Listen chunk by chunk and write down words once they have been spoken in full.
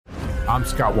I'm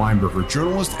Scott Weinberger,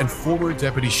 journalist and former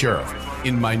deputy sheriff.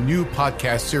 In my new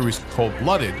podcast series, Cold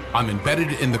Blooded, I'm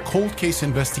embedded in the cold case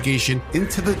investigation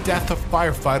into the death of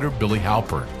firefighter Billy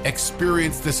Halpern.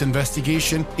 Experience this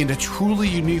investigation in a truly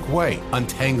unique way,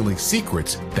 untangling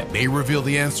secrets that may reveal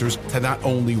the answers to not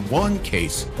only one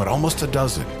case, but almost a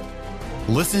dozen.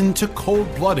 Listen to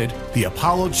Cold Blooded, the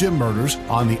Apollo Gym Murders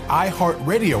on the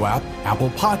iHeartRadio app, Apple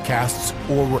Podcasts,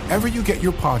 or wherever you get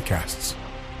your podcasts.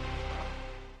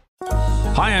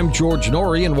 Hi, I'm George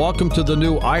Norrie, and welcome to the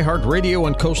new iHeartRadio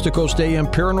and Coast to Coast AM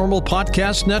Paranormal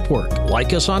Podcast Network.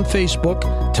 Like us on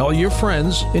Facebook, tell your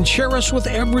friends, and share us with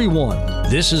everyone.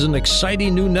 This is an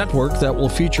exciting new network that will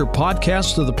feature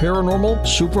podcasts of the paranormal,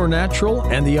 supernatural,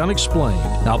 and the unexplained.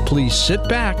 Now please sit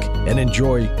back and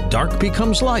enjoy Dark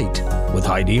Becomes Light with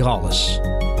Heidi Hollis.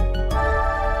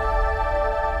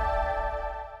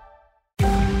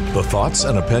 The thoughts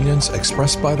and opinions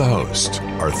expressed by the host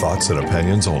are thoughts and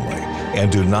opinions only, and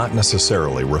do not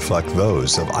necessarily reflect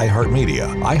those of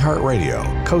iHeartMedia,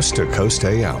 iHeartRadio, Coast to Coast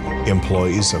AM,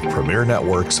 employees of Premier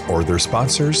Networks, or their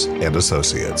sponsors and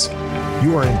associates.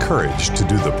 You are encouraged to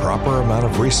do the proper amount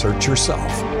of research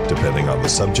yourself, depending on the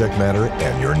subject matter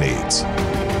and your needs.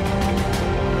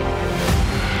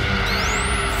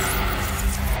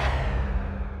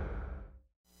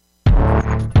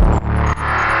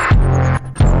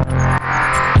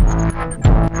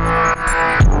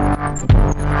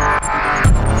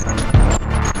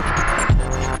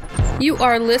 You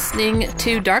are listening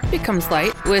to Dark Becomes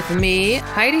Light with me,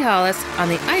 Heidi Hollis, on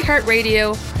the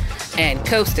iHeartRadio and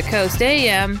Coast to Coast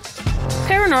AM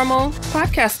Paranormal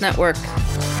Podcast Network.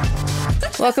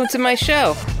 Welcome to my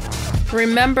show.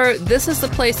 Remember, this is the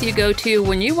place you go to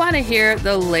when you want to hear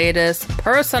the latest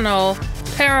personal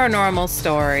paranormal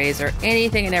stories or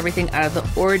anything and everything out of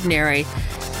the ordinary.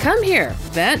 Come here,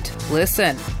 vent,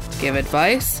 listen, give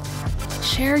advice,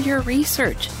 share your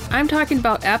research. I'm talking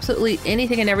about absolutely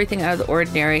anything and everything out of the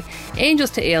ordinary, angels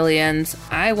to aliens.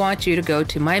 I want you to go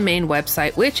to my main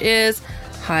website, which is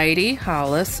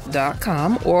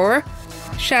HeidiHollis.com or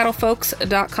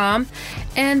shadowfolks.com,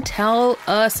 and tell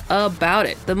us about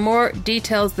it. The more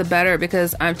details, the better,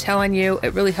 because I'm telling you,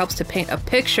 it really helps to paint a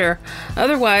picture.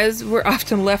 Otherwise, we're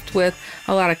often left with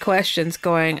a lot of questions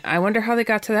going, I wonder how they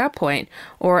got to that point,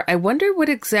 or I wonder what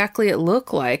exactly it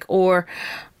looked like, or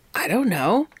I don't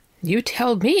know. You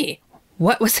tell me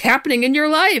what was happening in your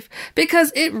life,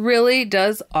 because it really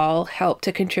does all help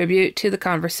to contribute to the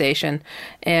conversation,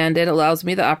 and it allows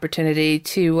me the opportunity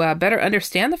to better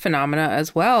understand the phenomena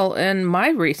as well in my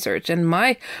research and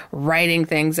my writing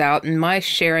things out and my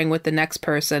sharing with the next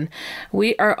person.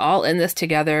 We are all in this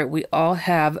together. We all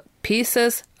have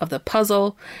pieces of the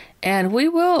puzzle, and we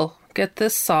will get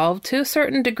this solved to a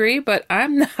certain degree, but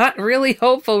I'm not really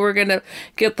hopeful we're going to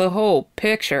get the whole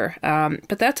picture.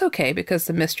 But that's okay, because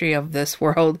the mystery of this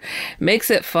world makes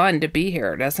it fun to be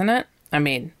here, doesn't it? I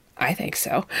mean, I think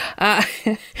so. I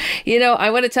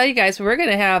want to tell you guys, we're going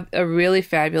to have a really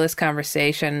fabulous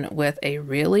conversation with a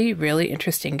really, really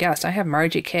interesting guest. I have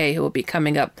Margie Kay, who will be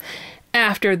coming up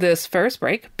after this first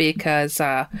break, because,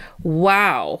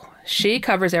 wow. She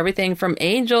covers everything from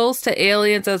angels to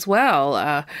aliens as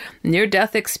well.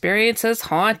 Near-death experiences,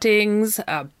 hauntings,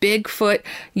 Bigfoot,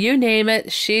 you name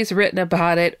it. She's written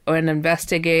about it and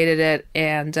investigated it.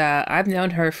 And I've known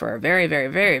her for a very, very,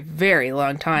 very, very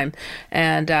long time.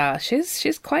 And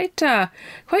she's quite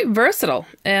versatile.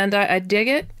 And I dig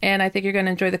it. And I think you're going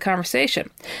to enjoy the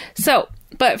conversation. So,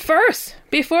 but first,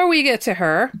 before we get to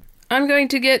her, I'm going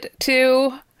to get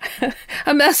to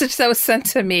a message that was sent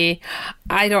to me,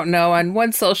 I don't know, on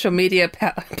one social media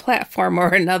platform or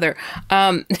another.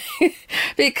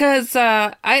 Because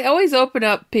I always open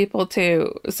up people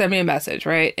to send me a message,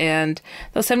 right? And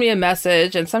they'll send me a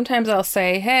message, and sometimes I'll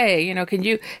say, hey, can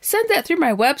you send that through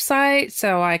my website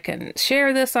so I can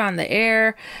share this on the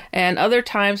air? And other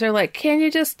times they're like, can you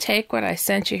just take what I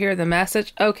sent you here, the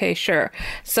message? Okay, sure.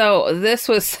 So this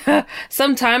was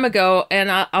some time ago, and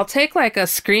I'll take like a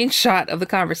screenshot of the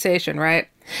conversation, right?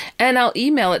 And I'll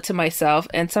email it to myself,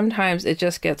 and sometimes it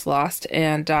just gets lost.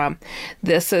 And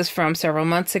this is from several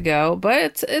months ago,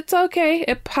 but it's okay.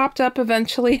 It popped up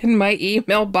eventually in my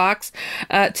email box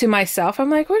to myself. I'm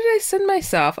like, what did I send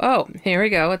myself? Oh, here we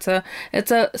go. It's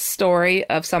a story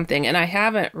of something, and I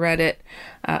haven't read it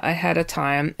ahead of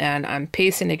time, and I'm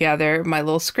piecing together my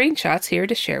little screenshots here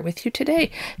to share with you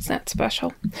today. It's not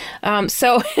special.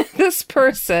 So this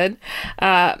person,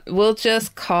 we'll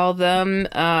just call them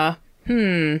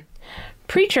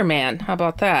Preacher Man. How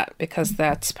about that? Because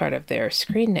that's part of their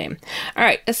screen name. All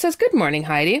right. It says, good morning,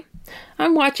 Heidi.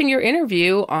 I'm watching your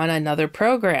interview on another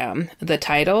program. The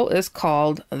title is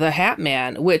called The Hat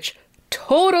Man, which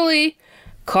totally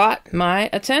caught my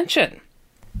attention.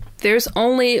 There's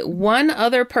only one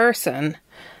other person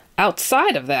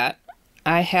outside of that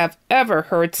I have ever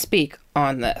heard speak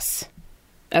on this.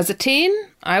 As a teen,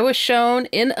 I was shown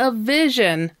in a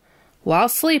vision while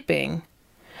sleeping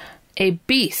a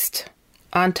beast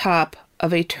on top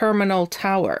of a terminal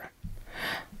tower,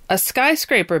 a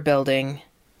skyscraper building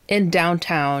in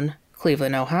downtown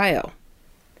Cleveland, Ohio.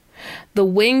 The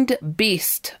winged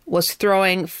beast was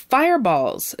throwing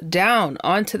fireballs down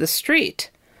onto the street,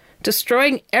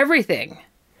 destroying everything.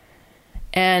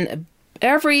 And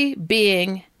every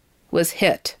being was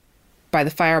hit by the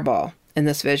fireball in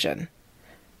this vision.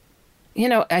 You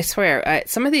know, I swear,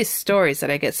 some of these stories that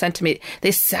I get sent to me,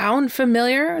 they sound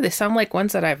familiar. They sound like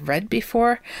ones that I've read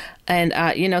before. And,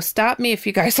 stop me if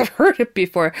you guys have heard it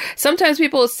before. Sometimes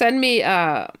people will send me,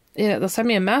 they'll send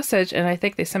me a message, and I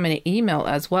think they send me an email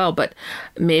as well. But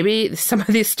maybe some of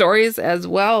these stories as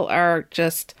well are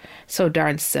just so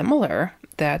darn similar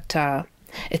that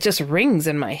it just rings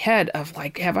in my head of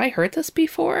like, have I heard this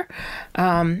before?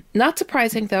 Not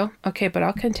surprising, though. Okay, but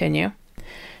I'll continue.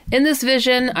 In this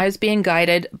vision, I was being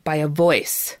guided by a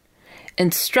voice,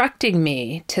 instructing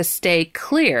me to stay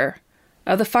clear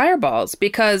of the fireballs,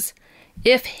 because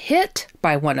if hit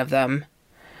by one of them,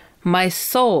 my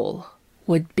soul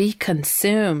would be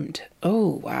consumed.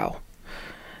 Oh, wow.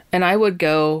 And I would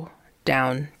go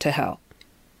down to hell.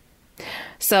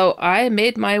 So I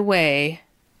made my way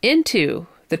into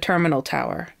the terminal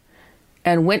tower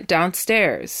and went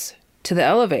downstairs to the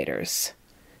elevators.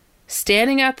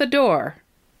 Standing at the door,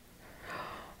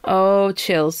 oh,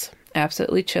 chills,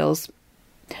 absolutely chills.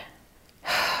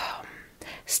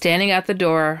 Standing at the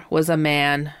door was a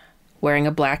man wearing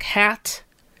a black hat,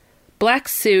 black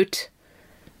suit,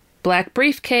 black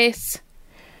briefcase,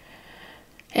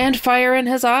 and fire in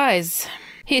his eyes.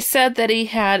 He said that he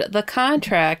had the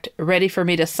contract ready for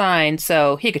me to sign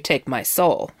so he could take my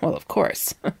soul. Well, of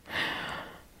course.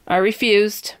 I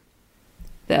refused.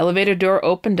 The elevator door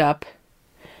opened up,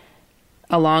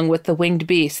 along with the winged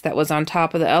beast that was on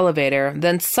top of the elevator.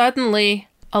 Then suddenly,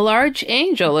 a large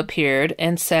angel appeared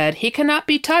and said, "He cannot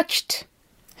be touched."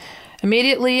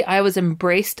 Immediately, I was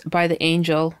embraced by the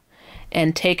angel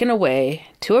and taken away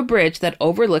to a bridge that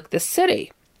overlooked the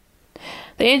city.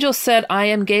 The angel said, "I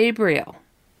am Gabriel,"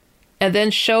 and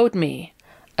then showed me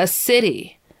a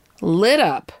city lit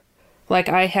up like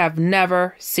I have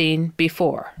never seen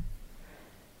before.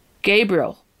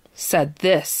 Gabriel said,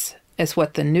 "This is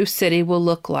what the new city will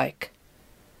look like."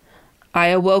 I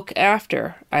awoke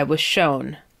after I was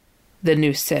shown the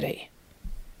new city.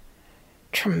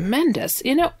 Tremendous.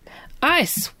 You know, I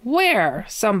swear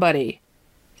somebody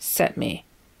sent me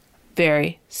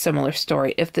very similar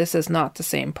story. If this is not the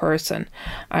same person,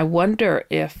 I wonder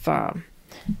if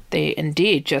they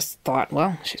indeed just thought,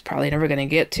 well, she's probably never going to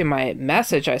get to my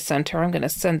message I sent her. I'm going to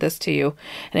send this to you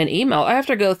in an email. I have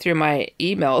to go through my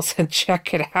emails and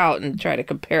check it out and try to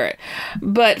compare it.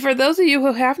 But for those of you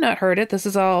who have not heard it, this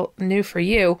is all new for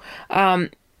you.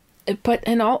 But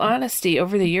in all honesty,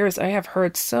 over the years, I have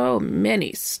heard so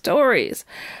many stories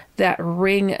that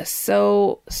ring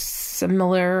so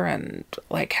similar and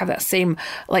like have that same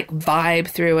like vibe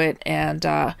through it.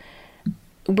 And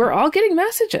we're all getting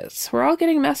messages. We're all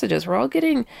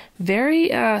getting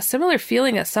very similar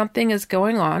feeling that something is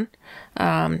going on.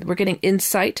 We're getting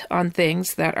insight on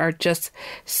things that are just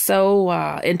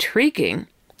so intriguing.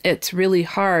 It's really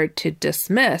hard to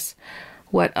dismiss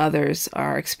what others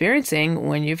are experiencing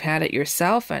when you've had it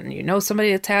yourself and you know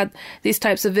somebody that's had these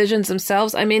types of visions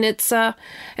themselves. I mean, it's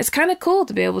kind of cool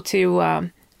to be able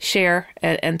to share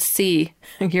and see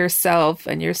yourself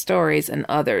and your stories and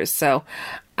others. So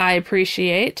I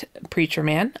appreciate, Preacher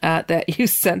Man, that you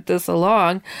sent this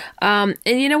along. And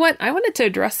you know what? I wanted to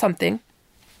address something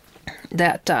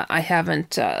that I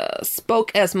haven't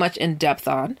spoke as much in depth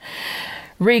on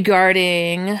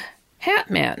regarding Hat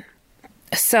Man.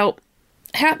 So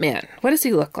Hat Man, what does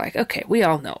he look like? Okay, we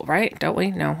all know, right? Don't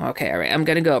we? No? Okay, all right. I'm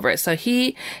going to go over it. So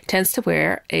he tends to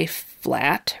wear a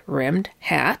flat-rimmed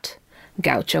hat,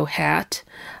 gaucho hat,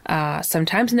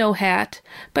 sometimes no hat,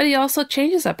 but he also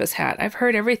changes up his hat. I've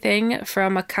heard everything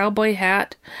from a cowboy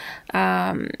hat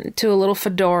to a little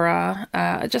fedora,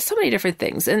 just so many different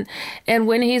things. And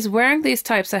when he's wearing these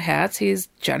types of hats, he's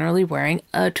generally wearing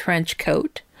a trench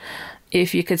coat.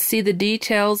 If you could see the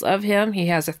details of him, he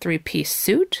has a 3-piece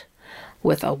suit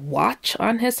with a watch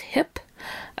on his hip.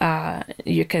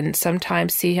 You can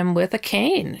sometimes see him with a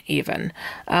cane even.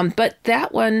 But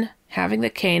that one, having the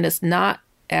cane, is not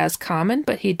as common,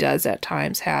 but he does at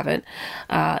times have it.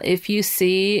 If you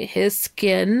see his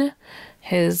skin,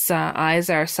 his eyes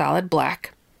are solid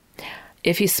black.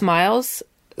 If he smiles,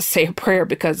 say a prayer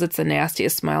because it's the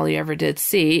nastiest smile you ever did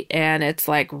see. And it's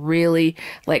like really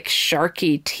like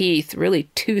sharky teeth, really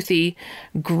toothy,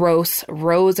 gross,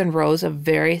 rows and rows of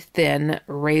very thin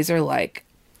razor-like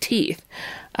teeth.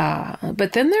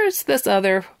 But then there's this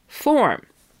other form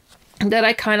that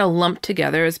I kind of lump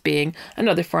together as being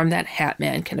another form that Hat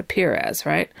Man can appear as,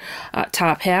 right?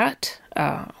 Top hat,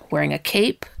 wearing a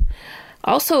cape,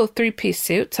 also a three-piece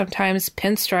suit, sometimes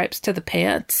pinstripes to the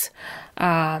pants,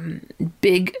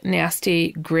 big,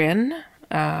 nasty grin,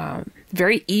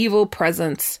 very evil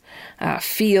presence,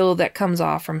 feel that comes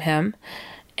off from him.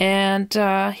 And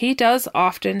he does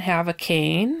often have a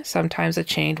cane, sometimes a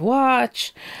chained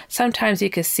watch. Sometimes you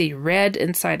can see red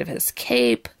inside of his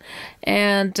cape.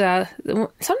 And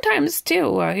sometimes,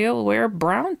 too, he'll wear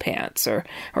brown pants or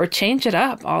change it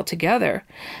up altogether.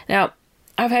 Now,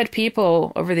 I've had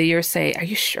people over the years say, are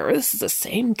you sure this is the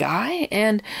same guy?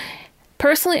 And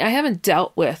personally, I haven't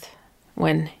dealt with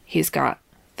when he's got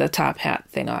the top hat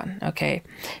thing on, okay?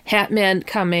 Hat Man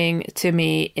coming to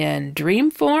me in dream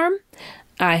form,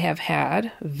 I have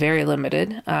had, very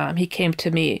limited. He came to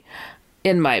me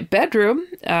in my bedroom.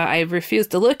 I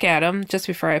refused to look at him just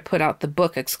before I put out the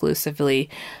book exclusively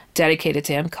dedicated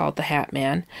to him called The Hat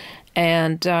Man.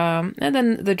 And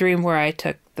then the dream where I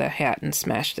took the hat and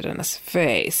smashed it in his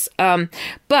face.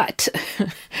 But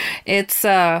it's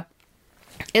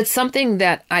something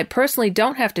that I personally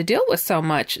don't have to deal with so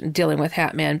much dealing with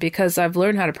Hat Man because I've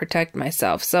learned how to protect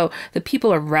myself. So the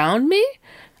people around me,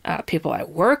 people I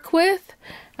work with,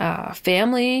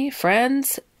 family,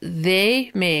 friends,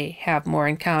 they may have more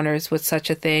encounters with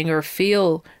such a thing or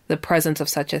feel the presence of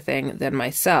such a thing than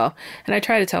myself. And I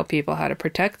try to tell people how to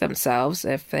protect themselves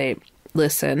if they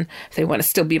listen, if they want to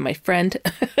still be my friend.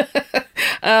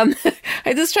 I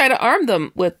just try to arm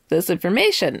them with this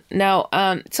information. Now,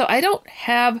 so I don't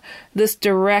have this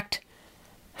direct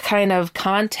kind of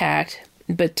contact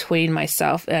between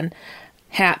myself and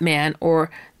Hat Man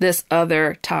or this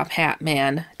other top hat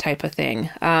man type of thing.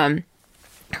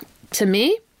 To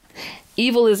me,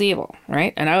 evil is evil,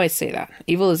 right? And I always say that.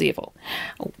 Evil is evil.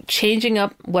 Changing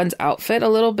up one's outfit a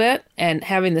little bit and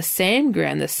having the same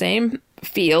grin, the same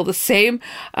feel, the same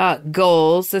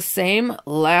goals, the same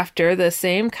laughter, the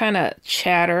same kind of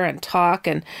chatter and talk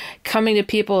and coming to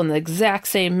people in the exact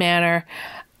same manner,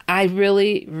 I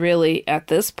really, really, at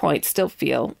this point, still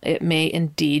feel it may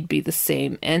indeed be the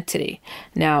same entity.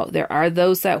 Now, there are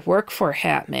those that work for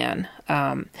Hat Man.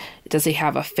 Does he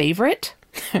have a favorite?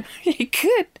 He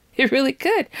could. He really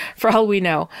could, for all we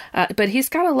know. But he's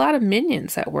got a lot of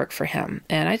minions that work for him.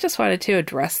 And I just wanted to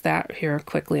address that here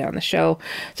quickly on the show.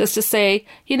 Just to say,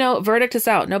 verdict is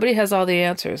out. Nobody has all the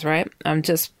answers, right? I'm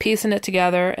just piecing it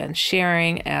together and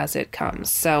sharing as it comes.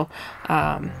 So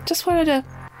just wanted to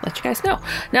let you guys know.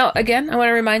 Now, again, I want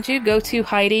to remind you, go to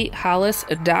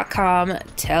HeidiHollis.com.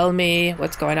 Tell me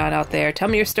what's going on out there. Tell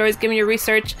me your stories. Give me your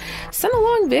research. Send a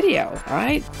long video.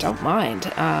 I don't mind.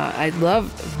 I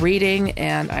love reading,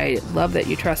 and I love that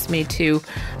you trust me to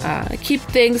keep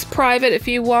things private if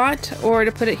you want, or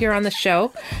to put it here on the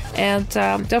show. And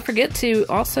don't forget to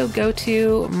also go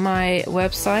to my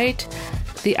website,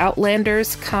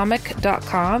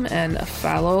 theoutlanderscomic.com, and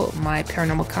follow my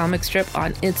paranormal comic strip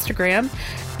on Instagram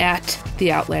at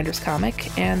The Outlanders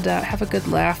Comic, and have a good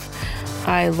laugh.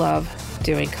 I love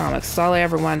doing comics. It's all I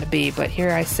ever wanted to be, but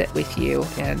here I sit with you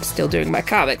and still doing my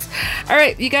comics. All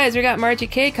right, you guys, we got Margie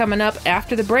K coming up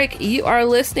after the break. You are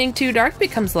listening to Dark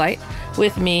Becomes Light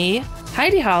with me,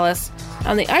 Heidi Hollis,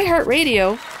 on the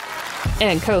iHeartRadio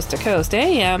and Coast to Coast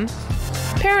AM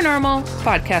Paranormal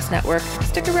Podcast Network.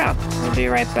 Stick around. We'll be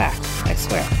right back. I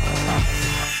swear. I promise.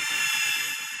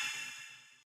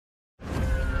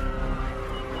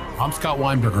 I'm Scott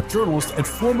Weinberger, journalist and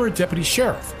former deputy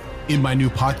sheriff. In my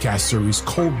new podcast series,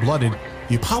 Cold Blooded,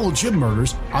 The Apollo Gym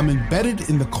Murders, I'm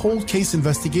embedded in the cold case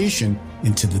investigation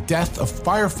into the death of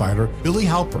firefighter Billy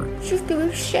Halpern. It's just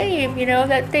a shame,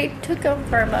 that they took him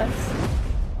from us.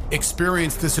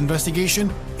 Experience this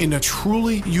investigation in a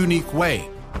truly unique way,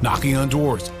 knocking on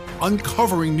doors,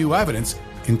 uncovering new evidence,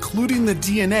 including the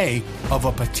DNA of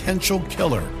a potential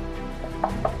killer.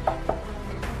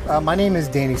 My name is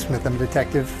Danny Smith. I'm a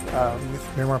detective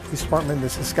with Miramar Police Department.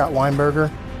 This is Scott Weinberger.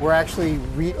 We're actually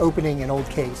reopening an old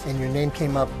case, and your name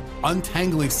came up.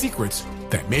 Untangling secrets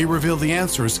that may reveal the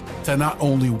answers to not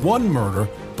only one murder,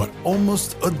 but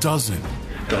almost a dozen.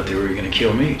 I thought they were going to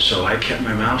kill me, so I kept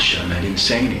my mouth shut and I didn't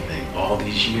say anything. All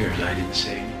these years, I didn't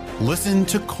say anything. Listen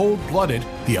to Cold Blooded,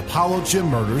 The Apollo Gym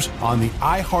Murders on the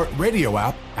iHeartRadio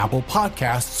app, Apple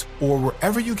Podcasts, or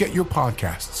wherever you get your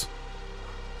podcasts.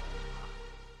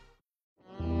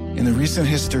 In the recent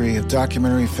history of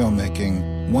documentary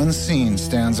filmmaking, One scene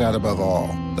stands out above all,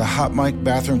 the hot mic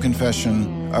bathroom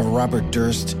confession of Robert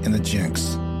Durst in The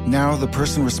Jinx. Now, the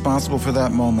person responsible for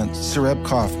that moment, Sareb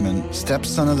Kaufman,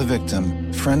 stepson of the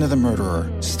victim, friend of the murderer,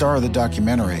 star of the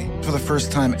documentary, for the first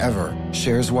time ever,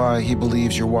 shares why he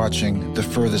believes you're watching the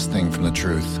furthest thing from the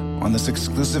truth on this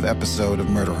exclusive episode of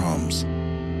Murder Homes.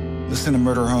 Listen to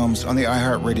Murder Homes on the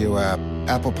iHeartRadio app,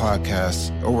 Apple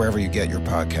Podcasts, or wherever you get your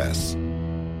podcasts.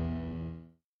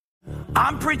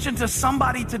 I'm preaching to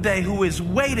somebody today who is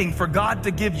waiting for God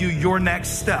to give you your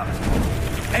next step.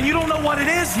 And you don't know what it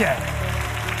is yet.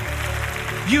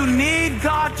 You need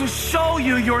God to show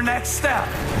you your next step.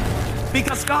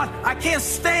 Because God, I can't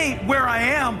stay where I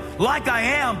am, like I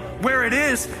am, where it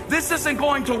is. This isn't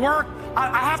going to work.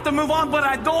 I have to move on, but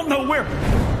I don't know where.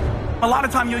 A lot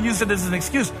of time you'll use it as an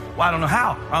excuse. Well, I don't know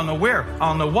how. I don't know where. I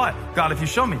don't know what. God, if you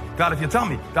show me. God, if you tell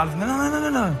me. God, if...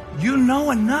 No. You know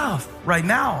enough right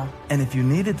now. And if you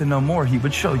needed to know more, he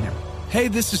would show you. Hey,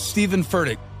 this is Stephen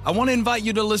Furtick. I want to invite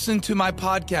you to listen to my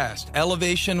podcast,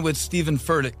 Elevation with Stephen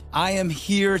Furtick. I am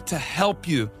here to help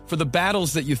you for the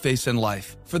battles that you face in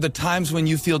life, for the times when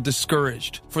you feel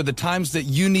discouraged, for the times that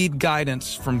you need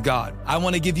guidance from God. I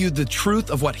want to give you the truth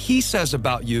of what he says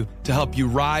about you to help you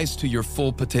rise to your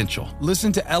full potential.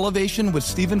 Listen to Elevation with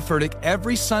Stephen Furtick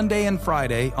every Sunday and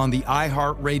Friday on the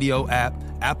iHeartRadio app,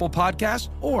 Apple Podcasts,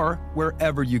 or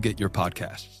wherever you get your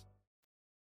podcasts.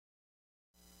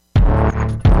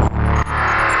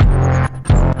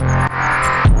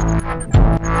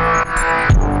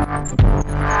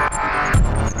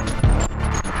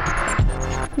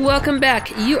 Welcome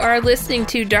back. You are listening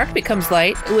to Dark Becomes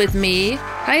Light with me,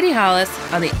 Heidi Hollis,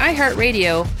 on the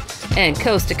iHeartRadio and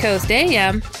Coast to Coast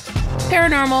AM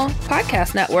Paranormal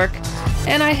Podcast Network.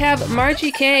 And I have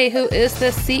Margie Kay, who is the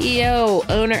CEO,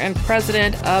 owner, and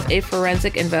president of a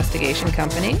forensic investigation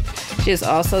company. She is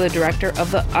also the director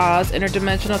of the Oz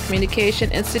Interdimensional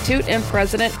Communication Institute and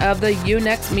president of the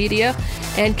UNEX Media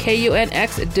and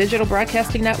KUNX Digital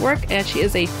Broadcasting Network. And she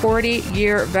is a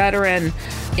 40-year veteran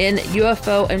in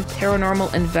UFO and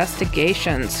paranormal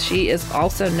investigations. She is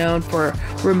also known for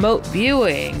remote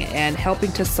viewing and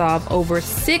helping to solve over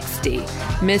 60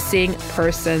 missing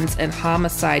persons and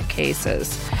homicide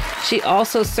cases. She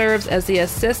also serves as the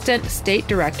Assistant State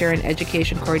Director and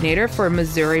Education Coordinator for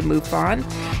Missouri MUFON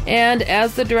and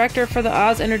as the Director for the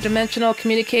Oz Interdimensional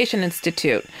Communication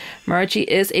Institute. Margie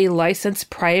is a licensed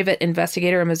private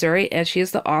investigator in Missouri, and she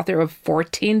is the author of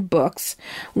 14 books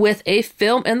with a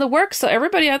film in the works. So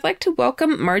everybody, I'd like to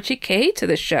welcome Margie Kay to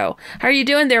the show. How are you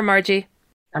doing there, Margie?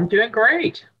 I'm doing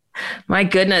great. My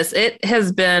goodness, it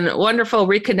has been wonderful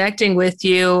reconnecting with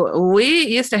you. We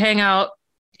used to hang out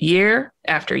year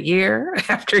after year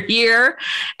after year.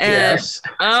 And yes.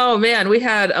 Oh man, we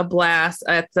had a blast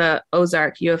at the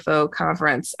Ozark UFO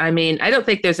conference. I mean, I don't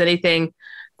think there's anything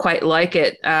quite like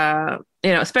it,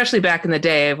 especially back in the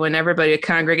day when everybody would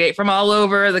congregate from all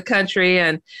over the country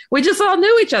and we just all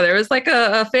knew each other. It was like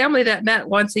a family that met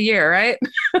once a year, right?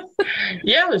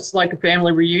 Yeah, it's like a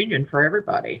family reunion for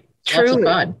everybody. Lots of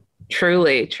fun.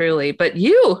 Truly. But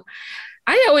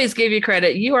I always give you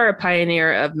credit. You are a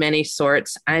pioneer of many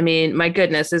sorts. I mean, my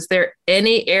goodness, is there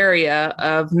any area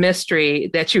of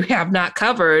mystery that you have not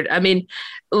covered? I mean,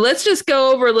 let's just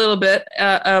go over a little bit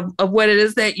of what it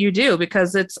is that you do,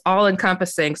 because it's all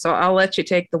encompassing. So I'll let you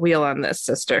take the wheel on this,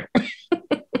 sister.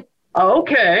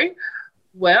 Okay.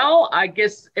 Well, I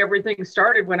guess everything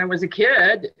started when I was a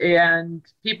kid and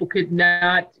people could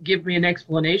not give me an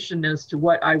explanation as to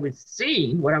what I was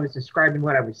seeing, what I was describing,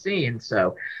 what I was seeing.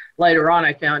 So later on,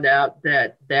 I found out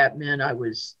that meant I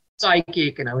was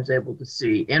psychic and I was able to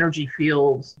see energy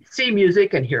fields, see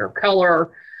music and hear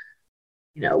color,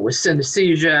 with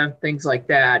synesthesia, things like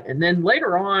that. And then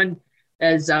later on,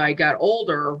 as I got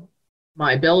older,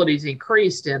 my abilities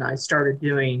increased and I started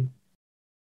doing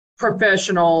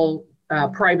professional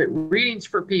private readings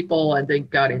for people, and then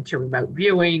got into remote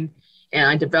viewing, and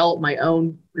I developed my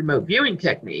own remote viewing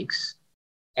techniques.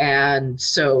 And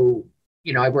so,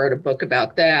 I wrote a book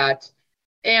about that.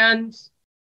 And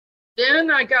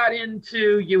then I got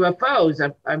into UFOs.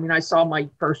 I saw my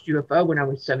first UFO when I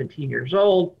was 17 years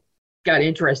old, got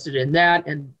interested in that.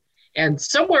 And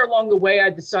somewhere along the way,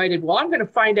 I decided, well, I'm going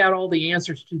to find out all the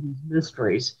answers to these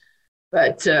mysteries.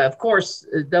 But of course,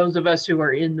 those of us who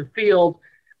are in the field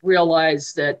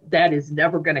realize that is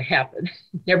never going to happen,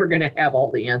 never going to have all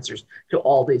the answers to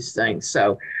all these things.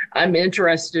 So I'm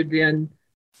interested in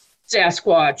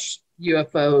Sasquatch,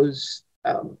 UFOs,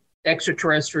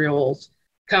 extraterrestrials,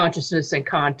 consciousness and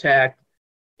contact,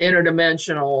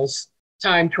 interdimensionals,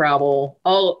 time travel,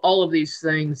 all of these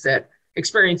things, that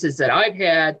experiences that I've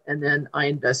had, and then I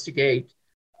investigate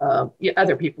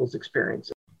other people's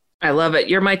experiences. I love it.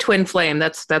 You're my twin flame.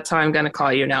 That's how I'm going to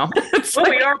call you now. Well,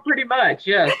 we are pretty much,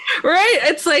 yes. Right?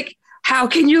 It's like, how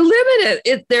can you limit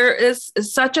it? There is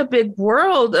such a big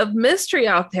world of mystery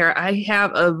out there. I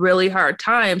have a really hard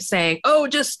time saying, oh,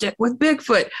 just stick with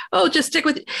Bigfoot. Oh, just stick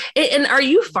with it. And are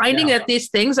you finding that these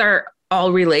things are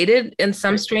all related in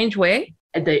some strange way?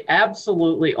 And they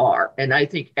absolutely are. And I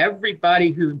think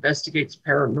everybody who investigates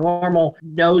paranormal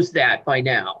knows that by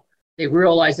now. They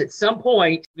realize at some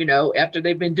point, after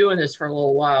they've been doing this for a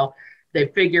little while, they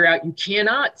figure out you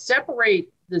cannot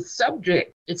separate the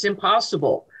subject. It's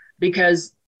impossible,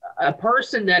 because a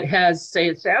person that has, say,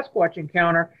 a Sasquatch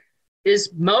encounter is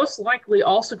most likely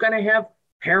also going to have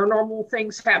paranormal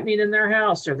things happening in their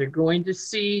house, or they're going to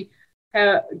see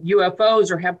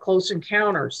UFOs or have close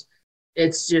encounters.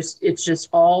 It's just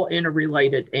all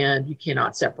interrelated, and you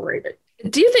cannot separate it.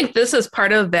 Do you think this is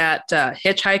part of that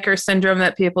hitchhiker syndrome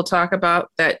that people talk about,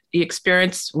 that you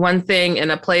experience one thing in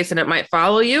a place and it might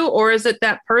follow you, or is it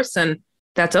that person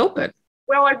that's open?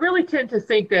 Well, I really tend to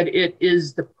think that it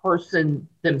is the person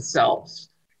themselves.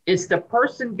 It's the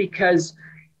person, because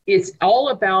it's all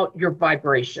about your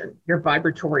vibration, your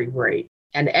vibratory rate.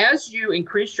 And as you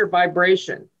increase your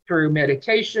vibration through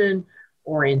meditation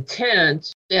or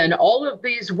intent, then all of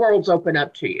these worlds open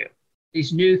up to you.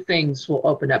 These new things will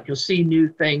open up. You'll see new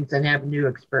things and have new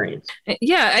experience.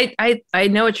 Yeah, I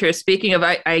know what you're speaking of.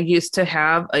 I used to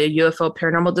have a UFO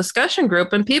paranormal discussion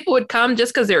group, and people would come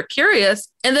just because they were curious.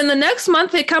 And then the next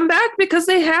month they come back because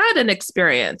they had an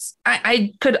experience.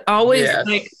 I could always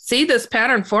see this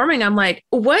pattern forming. I'm like,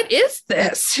 what is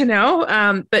this?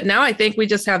 But now I think we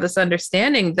just have this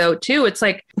understanding, though, too. It's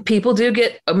like people do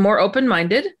get more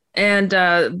open-minded. And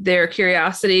their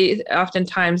curiosity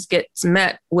oftentimes gets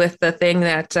met with the thing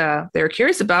that they're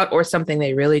curious about, or something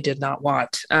they really did not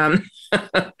want.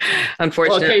 Unfortunately.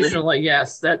 Well, occasionally,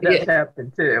 yes, that does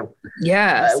happen too.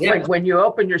 Yes. When you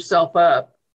open yourself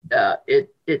up,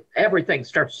 everything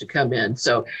starts to come in.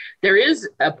 So there is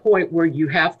a point where you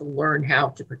have to learn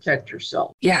how to protect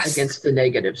yourself against the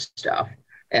negative stuff.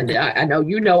 And I know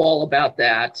you know all about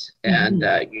that. And,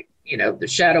 the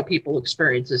shadow people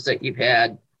experiences that you've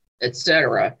had,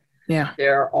 etc. Yeah.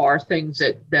 There are things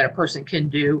that a person can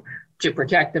do to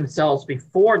protect themselves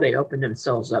before they open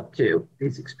themselves up to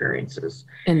these experiences.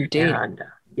 Indeed. And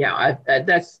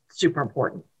that's super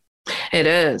important. It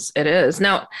is. It is.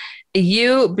 Now,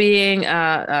 you being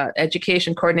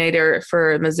education coordinator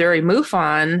for Missouri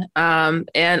MUFON,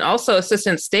 and also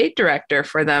assistant state director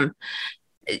for them,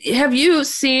 have you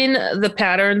seen the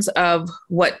patterns of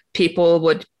what people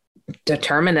would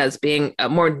determine as being a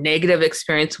more negative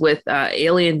experience with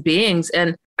alien beings?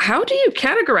 And how do you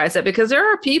categorize it? Because there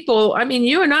are people, I mean,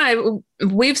 you and I,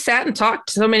 we've sat and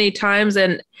talked so many times,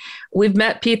 and we've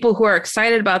met people who are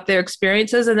excited about their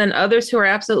experiences, and then others who are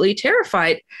absolutely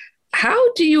terrified.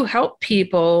 How do you help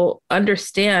people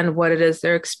understand what it is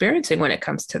they're experiencing when it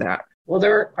comes to that? Well,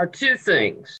 there are two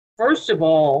things. First of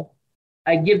all,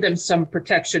 I give them some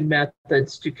protection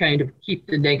methods to kind of keep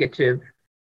the negative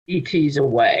ETs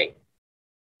away.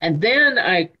 And then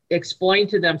I explain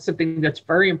to them something that's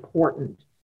very important.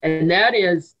 And that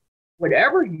is,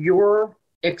 whatever your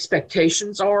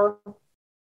expectations are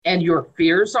and your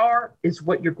fears are, is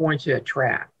what you're going to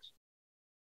attract.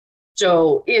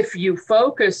 So if you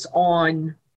focus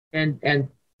on, and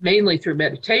mainly through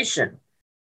meditation,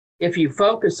 if you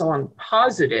focus on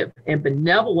positive and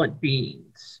benevolent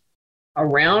beings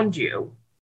around you,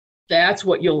 that's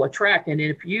what you'll attract. And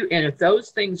if those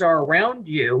things are around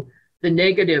you, the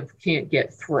negative can't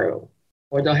get through,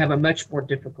 or they'll have a much more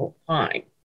difficult time.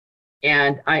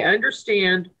 And I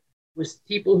understand with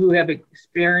people who have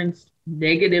experienced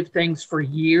negative things for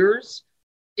years,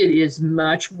 it is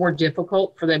much more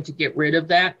difficult for them to get rid of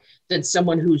that than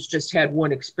someone who's just had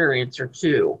one experience or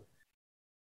two.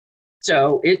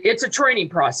 So it's a training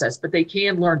process, but they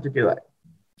can learn to do it.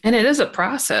 And it is a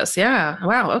process. Yeah.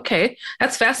 Wow. Okay.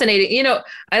 That's fascinating.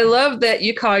 I love that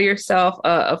you call yourself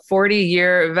a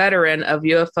 40-year veteran of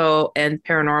UFO and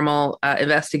paranormal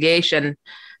investigation.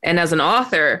 And as an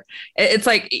author, it's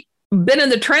like been in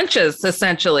the trenches,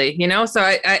 essentially,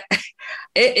 so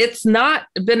it's not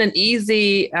been an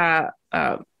easy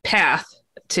path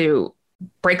to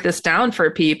break this down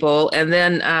for people. And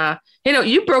then,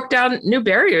 you broke down new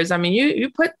barriers. I mean, you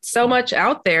put so much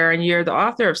out there, and you're the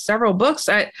author of several books.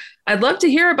 I'd love to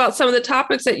hear about some of the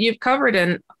topics that you've covered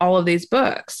in all of these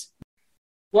books.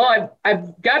 Well,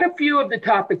 I've got a few of the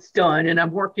topics done, and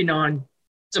I'm working on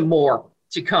some more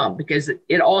to come, because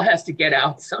it all has to get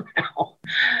out somehow.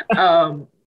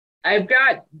 I've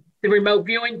got the remote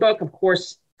viewing book, of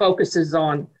course, focuses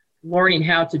on learning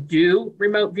how to do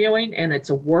remote viewing, and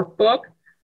it's a workbook.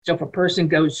 So if a person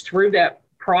goes through that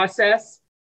process,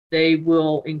 they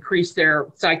will increase their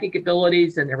psychic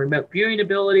abilities and their remote viewing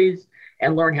abilities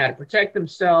and learn how to protect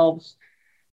themselves.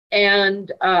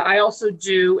 And I also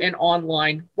do an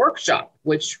online workshop,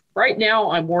 which right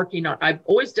now I'm working on. I've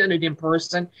always done it in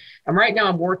person. And right now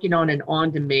I'm working on an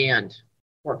on-demand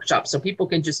workshop. So people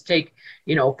can just take,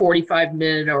 a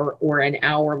 45-minute or an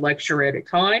hour lecture at a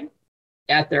time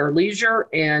at their leisure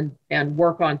and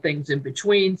work on things in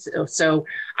between. So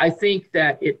I think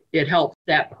that it helps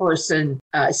that person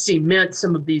cement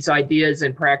some of these ideas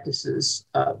and practices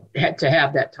to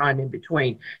have that time in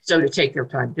between. So to take their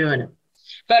time doing it.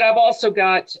 But I've also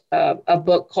got a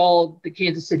book called The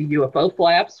Kansas City UFO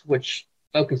Flaps, which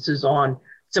focuses on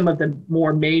some of the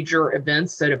more major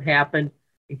events that have happened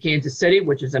in Kansas City,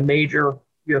 which is a major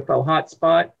UFO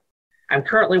hotspot. I'm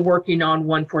currently working on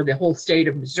one for the whole state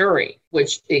of Missouri,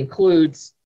 which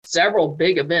includes several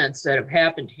big events that have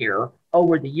happened here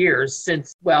over the years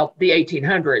since, the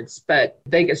 1800s, but the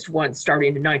biggest one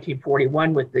starting in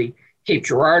 1941 with the Cape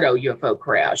Girardeau UFO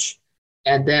crash.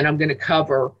 And then I'm going to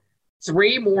cover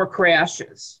 3 more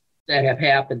crashes that have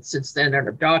happened since then that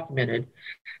are documented,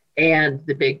 and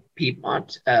the big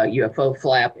Piedmont UFO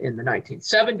flap in the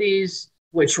 1970s,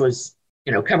 which was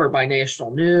covered by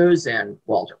national news and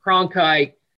Walter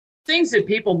Cronkite, things that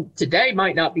people today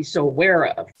might not be so aware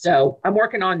of. So I'm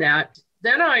working on that.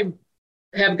 Then I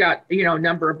have got, a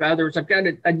number of others. I've got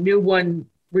a new one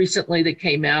recently that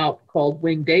came out called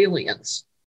Winged Aliens.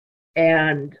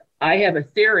 And I have a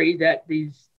theory that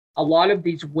a lot of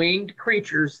these winged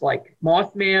creatures like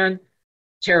Mothman,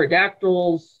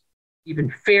 pterodactyls,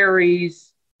 even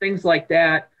fairies, things like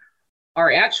that,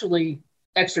 are actually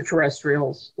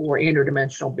extraterrestrials or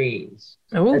interdimensional beings.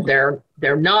 Oh, they're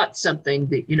not something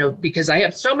that because I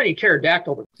have so many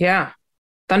pterodactyl. Yeah,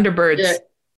 Thunderbirds.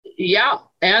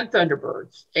 And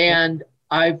Thunderbirds, and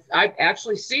I've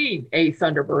actually seen a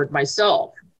Thunderbird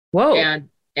myself. Whoa!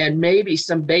 And maybe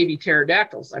some baby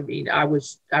pterodactyls. I mean, I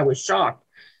was shocked,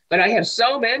 but I have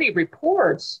so many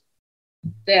reports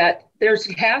that there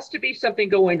has to be something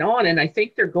going on, and I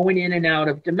think they're going in and out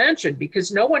of dimension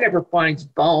because no one ever finds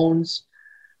bones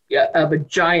of a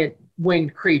giant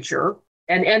winged creature,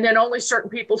 and then only certain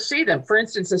people see them. For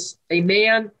instance, a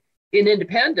man in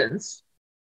Independence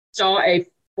saw a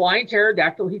flying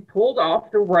pterodactyl. He pulled off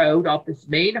the road, off this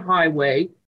main highway,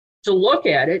 to look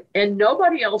at it, and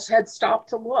nobody else had stopped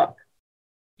to look.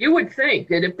 You would think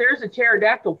that if there's a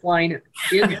pterodactyl flying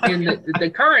in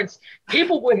the currents,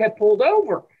 people would have pulled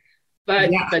over,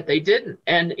 but they didn't.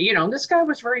 And this guy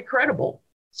was very credible.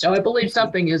 So I believe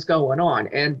something is going on,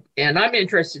 and I'm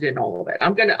interested in all of it.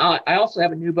 I also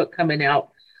have a new book coming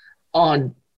out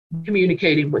on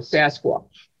communicating with Sasquatch,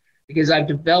 because I've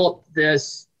developed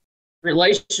this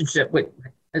relationship with,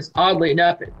 as oddly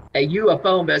enough, a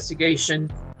UFO investigation,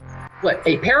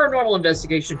 a paranormal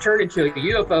investigation turned into a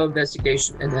UFO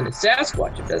investigation, and then a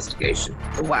Sasquatch investigation.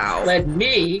 Wow. Led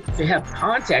me to have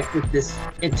contact with this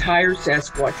entire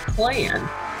Sasquatch clan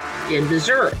in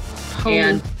Missouri.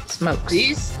 Holy smokes.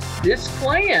 This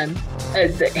clan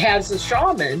has a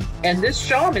shaman, and this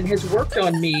shaman has worked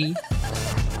on me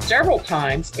several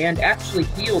times and actually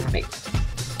healed me.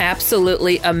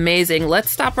 Absolutely amazing. Let's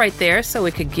stop right there so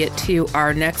we could get to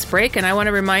our next break. And I want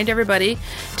to remind everybody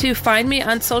to find me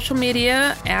on social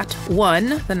media at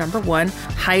the number one,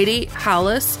 Heidi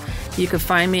Hollis. You can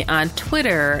find me on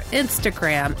Twitter,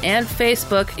 Instagram, and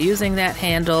Facebook using that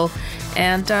handle.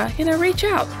 And, reach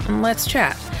out and let's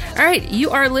chat. All right, you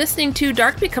are listening to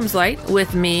Dark Becomes Light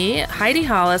with me, Heidi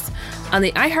Hollis, on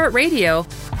the iHeartRadio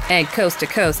and Coast to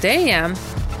Coast AM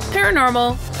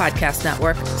Paranormal Podcast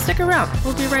Network. Stick around.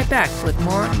 We'll be right back with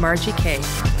more Margie K.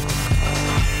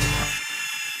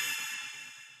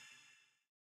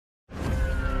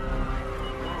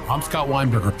 I'm Scott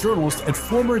Weinberger, journalist and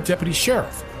former deputy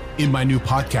sheriff. In my new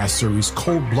podcast series,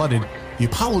 Cold Blooded, The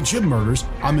Apollo Gym Murders,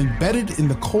 I'm embedded in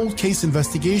the cold case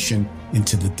investigation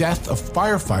into the death of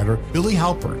firefighter Billy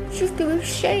Halpern. It's just a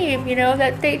shame,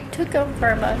 that they took him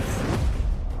from us.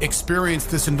 Experience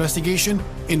this investigation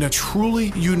in a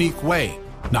truly unique way,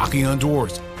 knocking on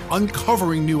doors,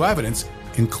 uncovering new evidence,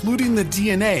 including the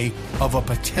DNA of a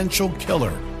potential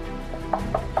killer.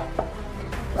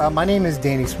 My name is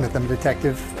Danny Smith. I'm a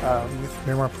detective with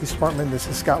Miramar Police Department. This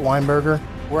is Scott Weinberger.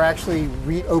 We're actually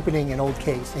reopening an old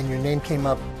case, and your name came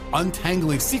up.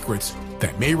 Untangling secrets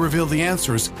that may reveal the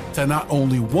answers to not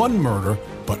only one murder,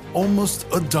 but almost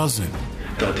a dozen.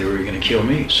 I thought they were going to kill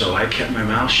me, so I kept my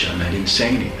mouth shut and I didn't say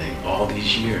anything. All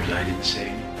these years, I didn't say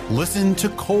anything. Listen to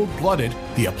Cold Blooded,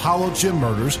 The Apollo Gym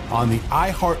Murders on the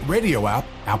iHeartRadio app,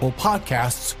 Apple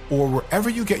Podcasts, or wherever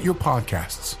you get your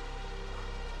podcasts.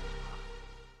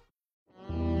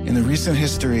 In the recent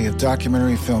history of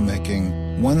documentary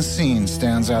filmmaking, one scene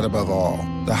stands out above all: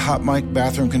 the hot mic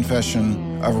bathroom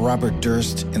confession of Robert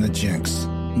Durst in The Jinx.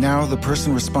 Now, the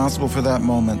person responsible for that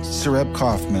moment, Sareb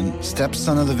Kaufman,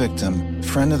 stepson of the victim,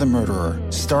 friend of the murderer,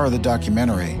 star of the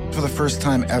documentary, for the first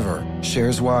time ever,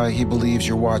 shares why he believes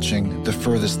you're watching the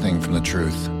furthest thing from the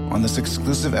truth on this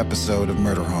exclusive episode of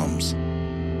Murder Homes.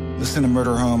 Listen to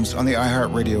Murder Homes on the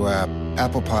iHeartRadio app,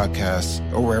 Apple Podcasts,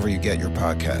 or wherever you get your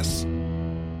podcasts.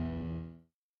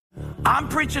 I'm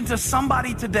preaching to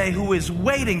somebody today who is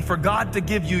waiting for God to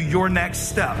give you your next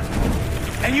step.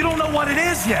 And you don't know what it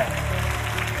is yet.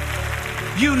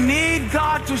 You need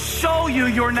God to show you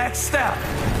your next step.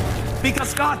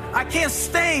 Because God, I can't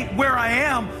stay where I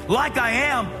am, like I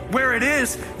am, where it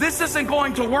is. This isn't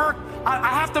going to work. I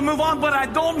have to move on, but I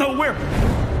don't know where.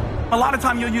 A lot of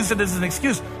time you'll use it as an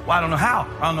excuse. Well, I don't know how.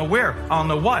 I don't know where. I don't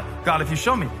know what. God, if you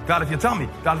show me. God, if you tell me.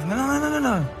 God, if...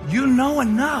 No. You know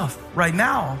enough right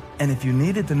now. And if you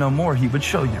needed to know more, he would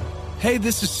show you. Hey,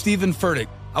 this is Stephen Furtick.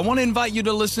 I want to invite you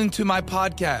to listen to my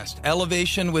podcast,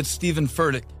 Elevation with Stephen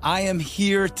Furtick. I am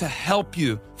here to help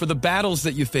you for the battles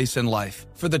that you face in life,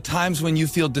 for the times when you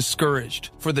feel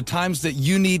discouraged, for the times that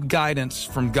you need guidance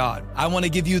from God. I want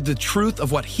to give you the truth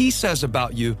of what he says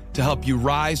about you to help you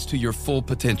rise to your full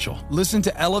potential. Listen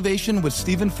to Elevation with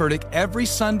Stephen Furtick every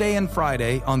Sunday and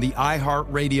Friday on the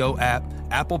iHeartRadio app,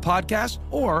 Apple Podcasts,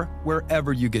 or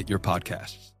wherever you get your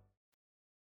podcasts.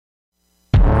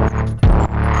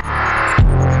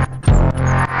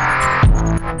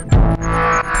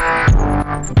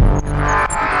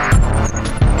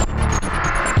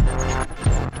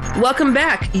 Welcome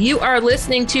back. You are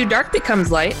listening to Dark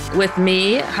Becomes Light with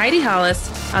me, Heidi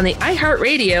Hollis, on the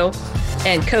iHeartRadio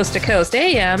and Coast to Coast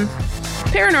AM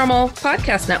Paranormal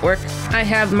Podcast Network. I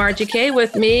have Margie Kay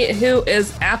with me, who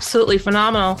is absolutely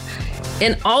phenomenal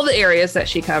in all the areas that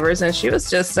she covers. And she was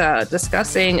just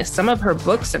discussing some of her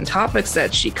books and topics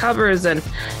that she covers and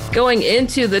going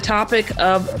into the topic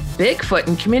of Bigfoot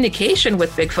and communication with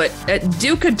Bigfoot.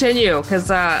 Do continue, because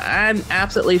I'm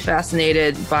absolutely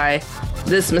fascinated by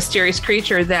this mysterious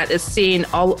creature that is seen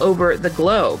all over the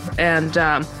globe. And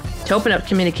to open up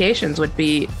communications would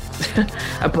be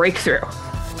a breakthrough.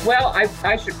 Well,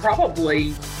 I should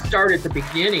probably start at the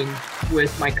beginning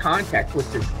with my contact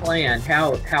with this clan,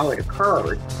 how it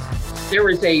occurred. There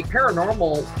was a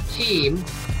paranormal team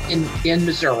in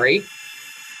Missouri,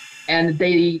 and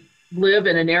they live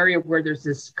in an area where there's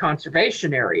this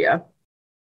conservation area.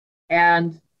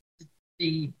 And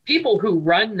the people who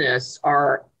run this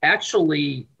are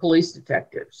actually police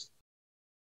detectives.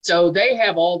 So they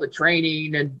have all the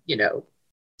training and,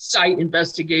 site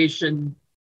investigation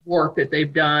work that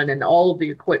they've done and all of the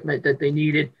equipment that they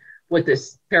needed with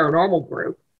this paranormal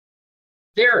group.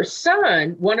 Their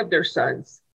son, one of their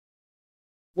sons,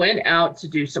 went out to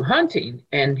do some hunting,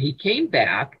 and he came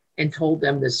back and told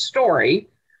them this story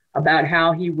about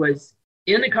how he was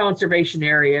in the conservation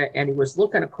area and he was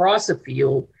looking across a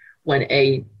field when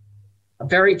a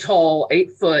very tall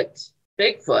 8-foot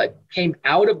Bigfoot came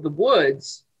out of the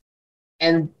woods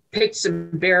and picked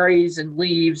some berries and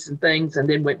leaves and things and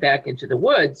then went back into the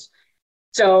woods.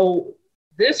 So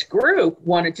this group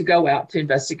wanted to go out to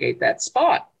investigate that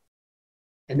spot.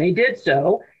 And they did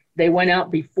so. They went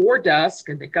out before dusk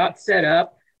and they got set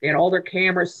up. They had all their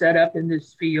cameras set up in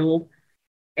this field.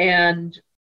 And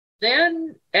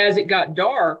then as it got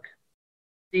dark,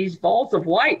 these balls of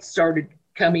light started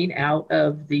coming out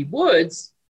of the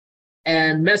woods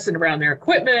and messing around their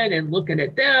equipment and looking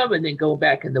at them and then go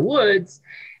back in the woods.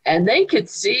 And they could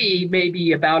see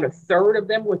maybe about a third of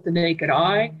them with the naked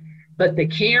eye, but the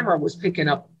camera was picking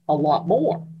up a lot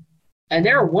more. And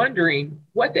they're wondering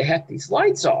what the heck these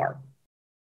lights are.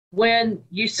 When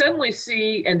you suddenly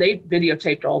see, and they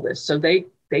videotaped all this, so they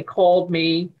called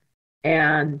me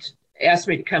and asked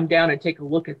me to come down and take a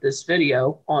look at this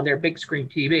video on their big screen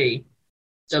TV.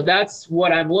 So that's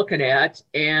what I'm looking at.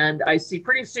 And I see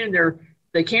pretty soon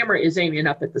the camera is aiming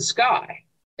up at the sky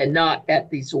and not at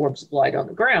these orbs of light on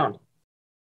the ground.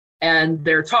 And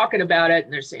they're talking about it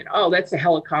and they're saying, oh, that's a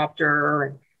helicopter.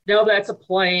 And no, that's a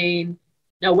plane.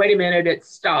 No, wait a minute, it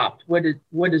stopped. What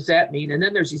does that mean? And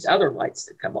then there's these other lights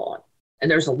that come on, and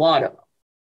there's a lot of them.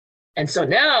 And so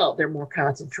now they're more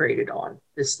concentrated on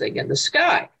this thing in the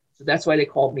sky. So that's why they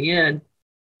called me in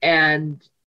and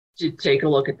to take a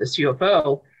look at this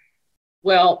UFO.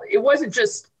 Well, it wasn't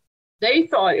just, they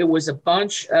thought it was a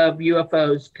bunch of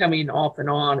UFOs coming off and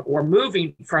on or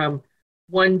moving from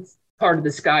one part of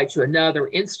the sky to another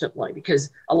instantly,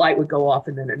 because a light would go off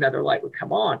and then another light would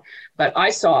come on. But I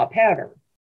saw a pattern.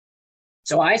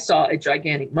 So I saw a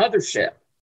gigantic mothership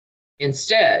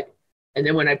instead. And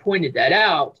then when I pointed that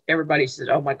out, everybody said,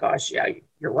 oh my gosh, yeah,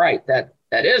 you're right. That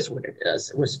is what it is.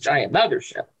 It was a giant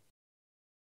mothership.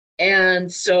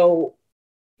 And so,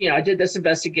 I did this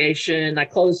investigation, I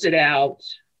closed it out,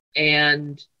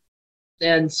 and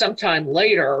then sometime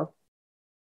later,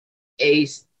 a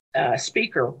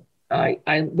speaker, I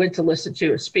went to listen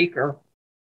to a speaker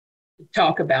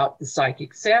talk about the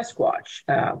psychic Sasquatch,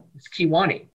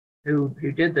 Kiwani, who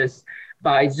did this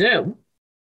by Zoom.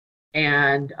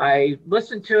 And I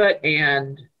listened to it,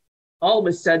 and all of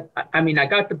a sudden, I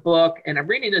got the book, and I'm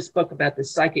reading this book about the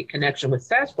psychic connection with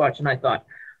Sasquatch, and I thought,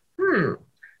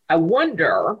 I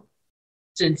wonder,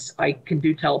 since I can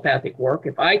do telepathic work,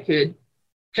 if I could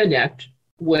connect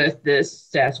with this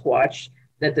Sasquatch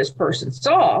that this person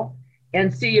saw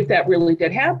and see if that really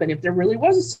did happen, if there really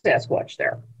was a Sasquatch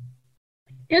there.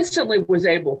 Instantly was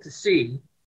able to see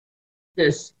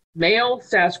this male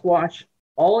Sasquatch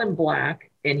all in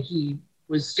black, and he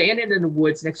was standing in the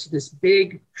woods next to this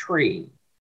big tree.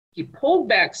 He pulled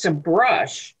back some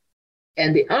brush,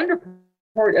 and the under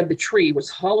part of the tree was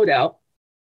hollowed out,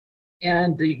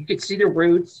 and you could see the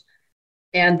roots.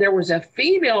 And there was a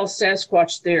female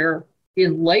Sasquatch there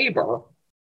in labor.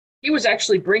 He was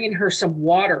actually bringing her some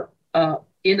water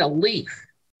in a leaf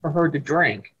for her to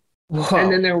drink. Whoa.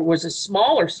 And then there was a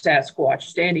smaller Sasquatch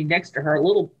standing next to her, a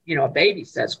little, a baby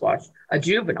Sasquatch, a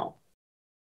juvenile.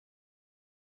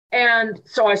 And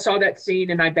so I saw that scene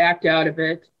and I backed out of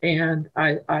it, and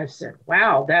I said,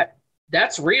 wow,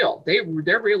 that's real.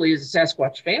 There really is a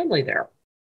Sasquatch family there.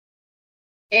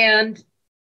 And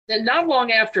then not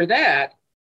long after that,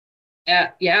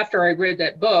 after I read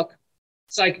that book,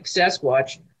 Psychic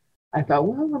Sasquatch, I thought,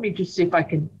 well, let me just see if I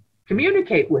can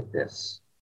communicate with this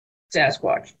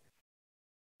Sasquatch.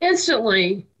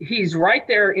 Instantly, he's right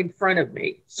there in front of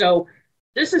me. So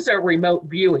this is a remote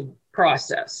viewing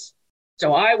process.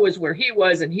 So I was where he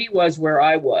was, and he was where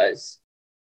I was.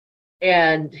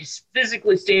 And he's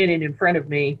physically standing in front of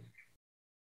me.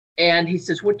 And he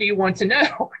says, what do you want to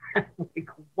know? I'm like,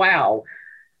 wow,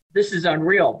 this is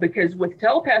unreal. Because with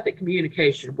telepathic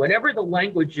communication, whatever the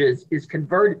language is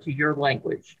converted to your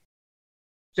language.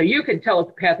 So you can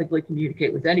telepathically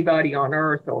communicate with anybody on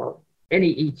Earth, or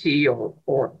any ET,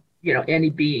 or any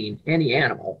being, any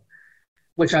animal,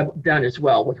 which I've done as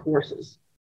well with horses.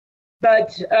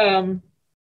 But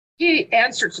he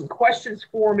answered some questions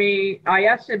for me. I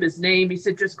asked him his name. He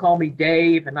said, just call me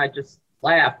Dave. And I just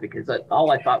laughed because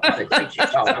all I thought was a teaching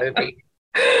dog movie.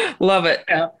 Love it.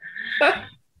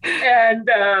 And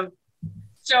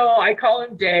so I call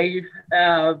him Dave.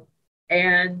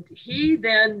 And he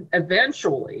then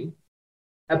eventually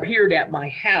appeared at my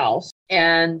house,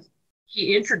 and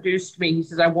he introduced me. He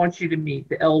says, I want you to meet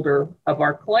the elder of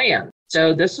our clan.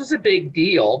 So this was a big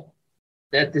deal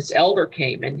that this elder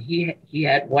came, and he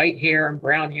had white hair and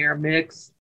brown hair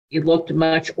mixed. He looked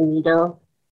much older,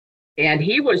 and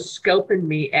he was scoping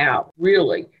me out,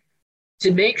 really,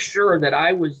 to make sure that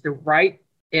I was the right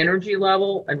energy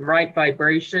level and right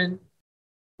vibration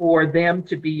for them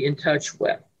to be in touch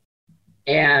with.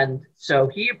 And so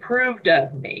he approved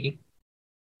of me.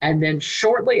 And then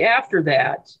shortly after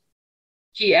that,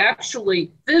 he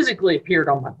actually physically appeared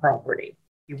on my property.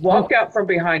 He walked out from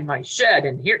behind my shed,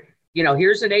 and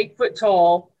here's an 8-foot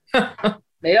tall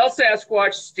male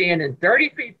Sasquatch standing 30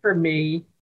 feet from me.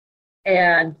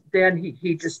 And then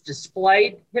he just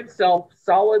displayed himself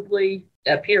solidly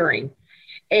appearing,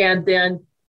 and then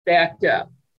backed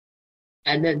up.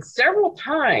 And then several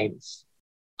times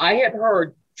I had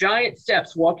heard giant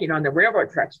steps walking on the railroad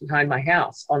tracks behind my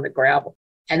house on the gravel.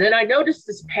 And then I noticed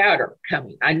this pattern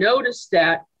coming. I noticed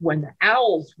that when the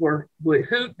owls would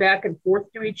hoot back and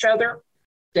forth to each other,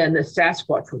 then the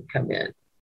Sasquatch would come in,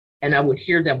 and I would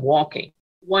hear them walking.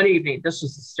 One evening, this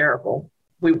was hysterical.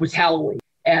 It was Halloween,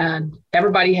 and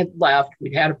everybody had left.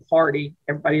 We'd had a party.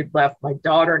 Everybody had left. My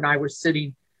daughter and I were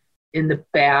sitting in the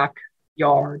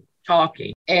backyard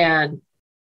talking, and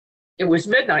it was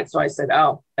midnight. So I said,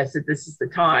 this is the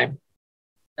time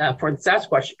for the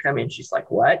Sasquatch to come in. She's like,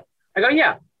 what? I go,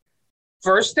 yeah.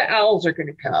 First, the owls are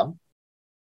going to come,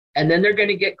 and then they're going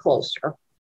to get closer,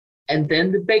 and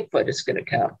then the Bigfoot is going to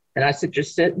come. And I said,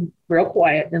 just sit real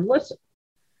quiet and listen.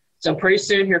 So pretty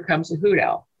soon, here comes a hoot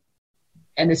owl,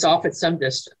 and it's off at some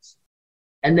distance.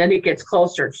 And then it gets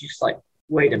closer, and she's like,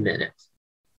 wait a minute.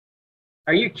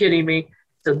 Are you kidding me?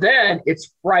 So then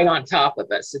it's right on top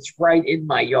of us. It's right in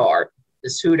my yard,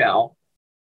 this hoot owl.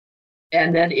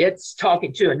 And then it's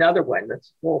talking to another one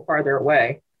that's a little farther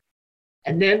away.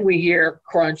 And then we hear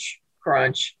crunch,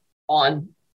 crunch on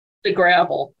the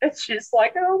gravel. And she's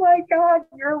like, oh my God,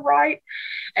 you're right.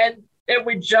 And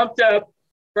we jumped up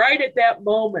right at that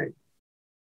moment.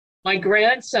 My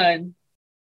grandson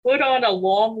put on a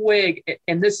long wig,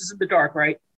 and this is in the dark,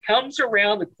 right? Comes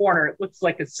around the corner. It looks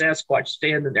like a Sasquatch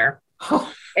standing there.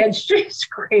 And she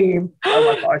screamed.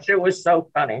 Oh my gosh, it was so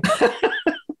funny.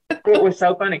 It was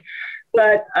so funny.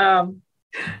 But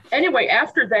anyway,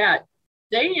 after that,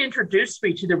 they introduced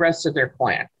me to the rest of their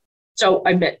clan. So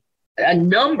I met a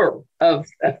number of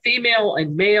female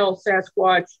and male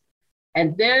Sasquatch.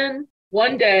 And then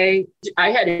one day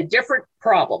I had a different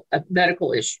problem, a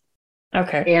medical issue.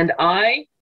 Okay. And I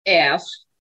asked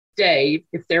Dave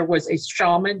if there was a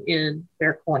shaman in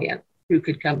their clan who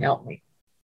could come help me.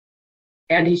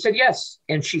 And he said yes.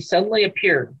 And she suddenly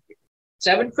appeared,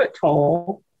 7 foot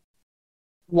tall,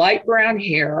 light brown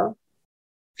hair,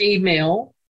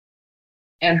 female,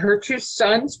 and her 2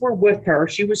 sons were with her.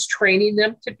 She was training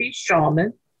them to be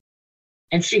shaman.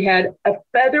 And she had a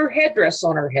feather headdress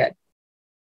on her head.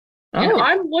 Oh. And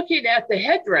I'm looking at the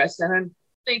headdress and I'm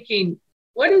thinking,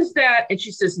 what is that? And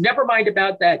she says, never mind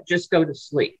about that. Just go to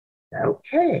sleep.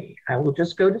 Okay, I will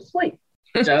just go to sleep.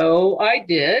 So I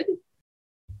did.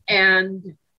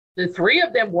 And the 3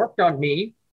 of them worked on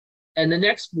me. And the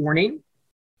next morning,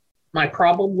 my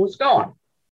problem was gone.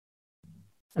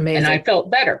 Amazing. And I felt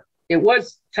better. It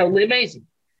was totally amazing.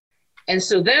 And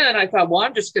so then I thought, well,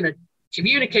 I'm just going to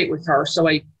communicate with her. So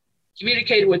I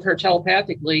communicated with her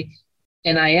telepathically.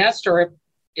 And I asked her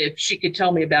if she could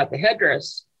tell me about the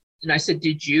headdress. And I said,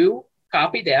 did you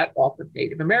copy that off of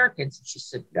Native Americans? And she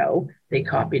said, no, they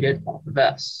copied it off of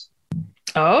us.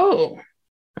 Oh,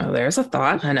 there's a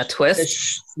thought and a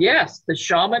twist. Yes, the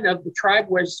shaman of the tribe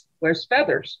wears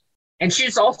feathers. And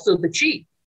she's also the chief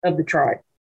of the tribe.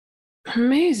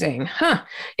 Amazing. Huh.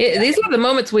 These are the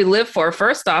moments we live for.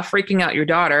 First off, freaking out your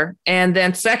daughter. And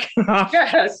then second off.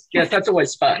 Yes, that's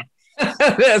always fun.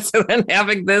 So then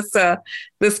having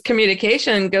this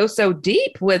communication go so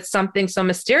deep with something so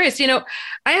mysterious. You know,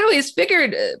 I always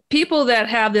figured people that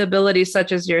have the ability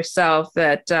such as yourself,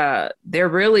 that there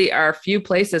really are few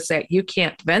places that you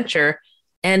can't venture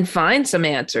and find some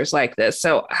answers like this.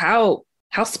 So how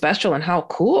special and how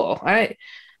cool.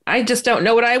 I just don't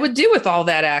know what I would do with all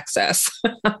that access.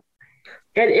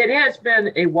 It has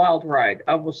been a wild ride,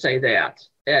 I will say that.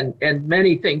 And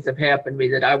many things have happened to me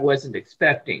that I wasn't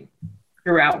expecting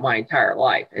throughout my entire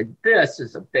life. And this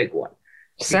is a big one.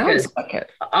 Sounds like it.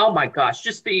 Oh my gosh,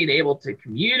 just being able to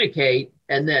communicate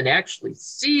and then actually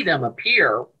see them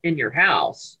appear in your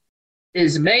house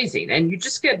is amazing. And you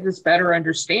just get this better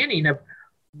understanding of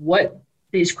what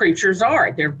these creatures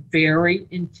are. They're very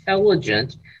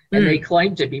intelligent, and they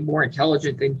claim to be more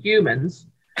intelligent than humans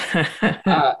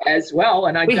as well.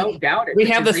 And I don't doubt it. We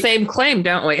have the same claim,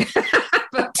 don't we?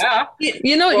 But,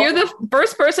 you know, you're the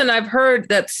first person I've heard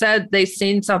that said they've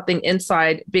seen something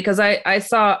inside, because I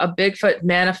saw a Bigfoot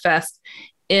manifest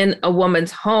in a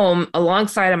woman's home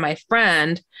alongside of my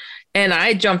friend. And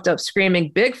I jumped up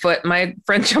screaming Bigfoot. My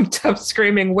friend jumped up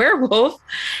screaming werewolf.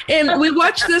 And we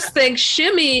watched this thing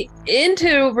shimmy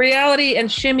into reality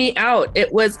and shimmy out.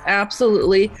 It was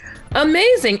absolutely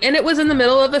amazing. And it was in the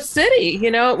middle of a city.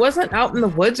 You know, it wasn't out in the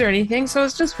woods or anything. So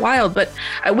it's just wild. But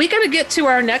we got to get to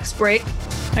our next break.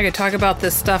 I could talk about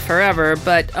this stuff forever,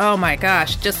 but oh my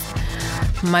gosh,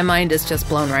 my mind is just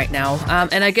blown right now.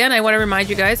 And again, I want to remind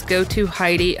you guys, go to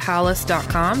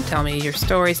HeidiHollis.com. Tell me your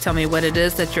stories. Tell me what it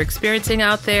is that you're experiencing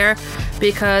out there,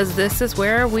 because this is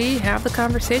where we have the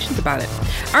conversations about it.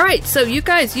 All right. So you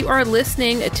guys, you are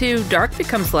listening to Dark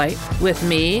Becomes Light with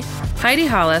me, Heidi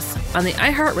Hollis, on the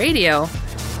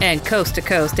iHeartRadio and Coast to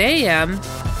Coast AM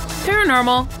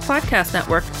Paranormal Podcast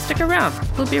Network. Stick around.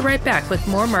 We'll be right back with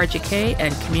more Margie Kay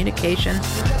and communication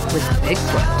with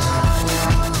Bigfoot.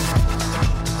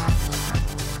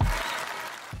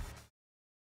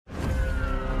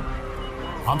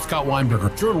 I'm Scott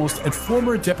Weinberger, journalist and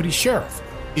former deputy sheriff.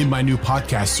 In my new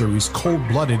podcast series, Cold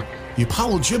Blooded, The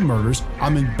Apollo Gym Murders,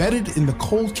 I'm embedded in the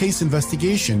cold case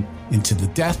investigation into the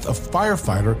death of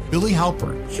firefighter Billy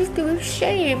Halpern. It's just a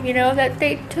shame, that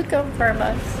they took him from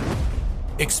us.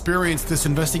 Experience this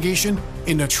investigation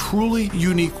in a truly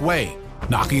unique way,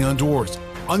 knocking on doors,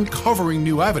 uncovering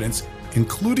new evidence,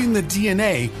 including the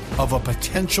DNA of a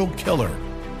potential killer.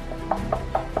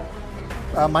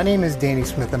 My name is Danny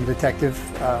Smith. I'm a detective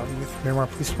with Miramar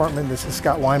Police Department. This is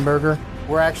Scott Weinberger.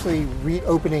 We're actually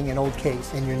reopening an old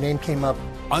case, and your name came up.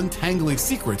 Untangling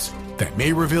secrets that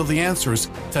may reveal the answers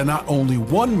to not only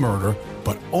one murder,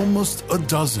 but almost a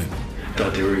dozen. I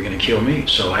thought they were going to kill me,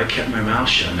 so I kept my mouth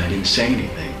shut and I didn't say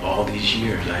anything. All these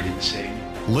years, I didn't say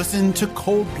anything. Listen to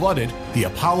Cold Blooded, The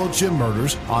Apollo Gym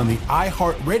Murders on the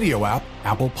iHeartRadio app,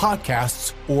 Apple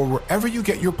Podcasts, or wherever you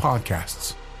get your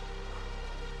podcasts.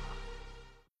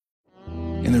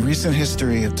 In the recent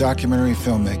history of documentary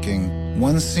filmmaking,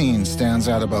 One scene stands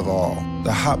out above all: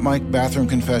 the hot mic bathroom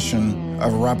confession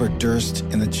of Robert Durst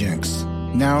in The Jinx.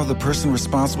 Now, the person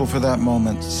responsible for that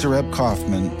moment, Sareb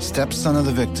Kaufman, stepson of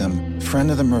the victim,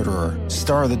 friend of the murderer,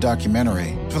 star of the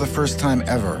documentary, for the first time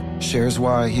ever, shares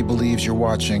why he believes you're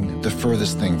watching the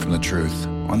furthest thing from the truth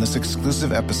on this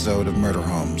exclusive episode of Murder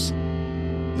Homes.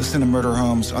 Listen to Murder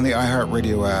Homes on the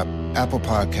iHeartRadio app, Apple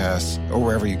Podcasts, or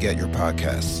wherever you get your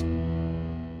podcasts.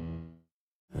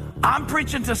 I'm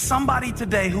preaching to somebody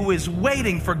today who is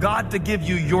waiting for God to give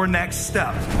you your next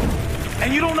step.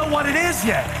 And you don't know what it is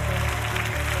yet.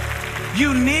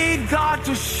 You need God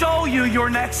to show you your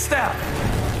next step.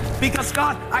 Because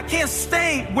God, I can't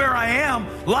stay where I am,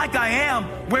 like I am,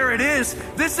 where it is.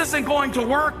 This isn't going to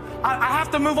work. I have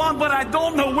to move on, but I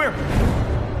don't know where.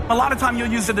 A lot of time you'll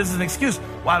use it as an excuse.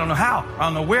 Well, I don't know how. I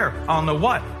don't know where. I don't know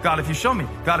what. God, if you show me.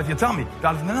 God, if you tell me.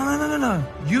 God, if... No.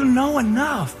 You know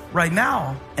enough right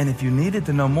now. And if you needed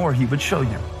to know more, he would show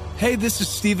you. Hey, this is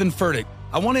Stephen Furtick.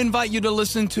 I want to invite you to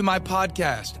listen to my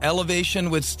podcast, Elevation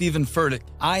with Stephen Furtick.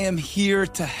 I am here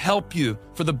to help you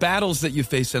for the battles that you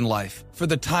face in life, for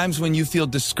the times when you feel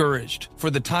discouraged, for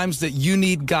the times that you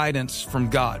need guidance from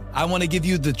God. I want to give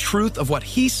you the truth of what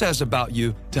he says about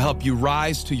you to help you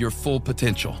rise to your full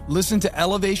potential. Listen to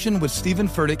Elevation with Stephen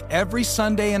Furtick every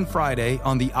Sunday and Friday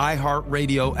on the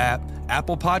iHeartRadio app,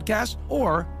 Apple Podcasts,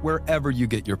 or wherever you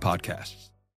get your podcasts.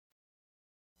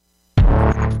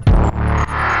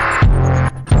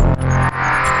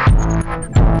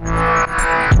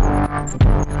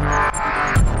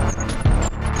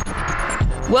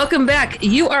 Welcome back.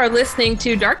 You are listening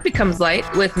to Dark Becomes Light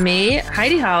with me,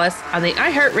 Heidi Hollis, on the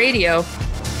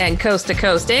iHeartRadio and Coast to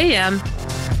Coast AM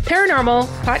Paranormal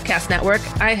Podcast Network.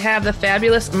 I have the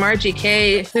fabulous Margie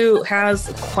Kay, who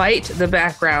has quite the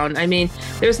background. I mean,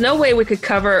 there's no way we could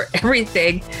cover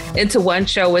everything into one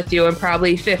show with you, and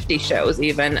probably 50 shows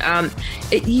even.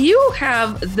 You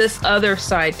have this other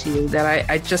side to you that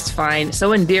I just find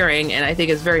so endearing, and I think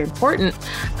is very important.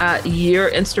 You're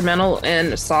instrumental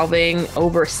in solving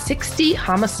over 60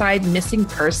 homicide missing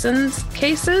persons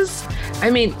cases. I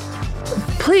mean,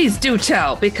 please do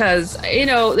tell, because, you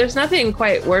know, there's nothing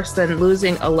quite worse than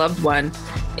losing a loved one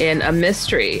in a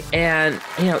mystery. And,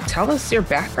 you know, tell us your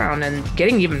background and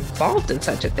getting even involved in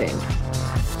such a thing.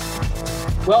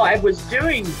 Well, I was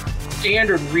doing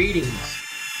standard readings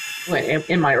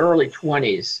in my early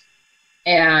 20s.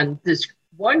 And this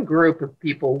one group of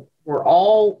people were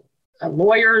all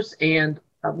lawyers and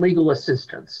legal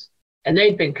assistants. And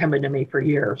they'd been coming to me for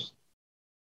years.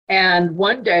 And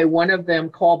one day, one of them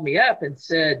called me up and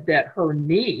said that her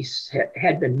niece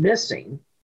had been missing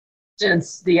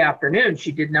since the afternoon.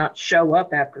 She did not show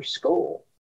up after school.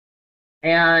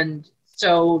 And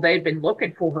so they'd been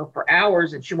looking for her for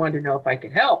hours, and she wanted to know if I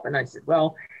could help. And I said,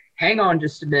 well, hang on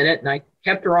just a minute. And I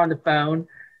kept her on the phone.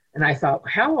 And I thought,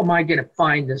 how am I going to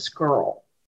find this girl?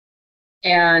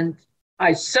 And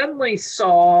I suddenly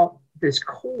saw this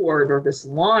cord or this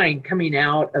line coming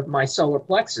out of my solar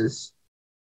plexus.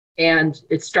 And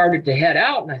it started to head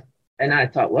out, and I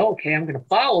thought, well, okay, I'm going to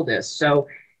follow this. So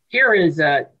here is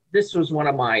this was one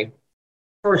of my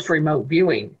first remote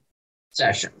viewing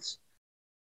sessions,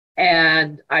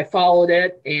 and I followed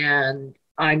it. And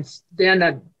I'm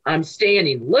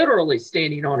literally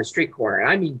standing on a street corner.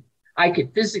 I mean, I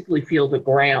could physically feel the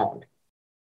ground.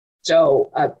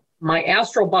 So my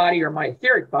astral body or my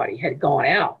etheric body had gone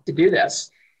out to do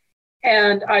this.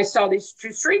 And I saw these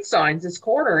two street signs, this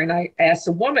corner, and I asked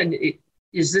the woman,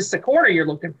 is this the corner you're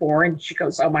looking for? And she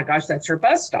goes, oh my gosh, that's her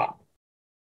bus stop.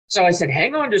 So I said,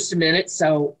 hang on just a minute.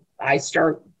 So I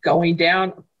start going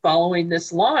down, following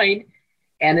this line,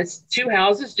 and it's two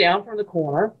houses down from the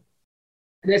corner.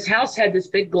 And this house had this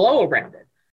big glow around it.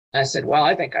 And I said, well,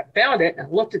 I think I found it. And I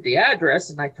looked at the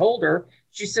address, and I told her.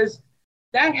 She says,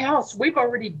 that house we've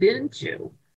already been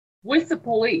to with the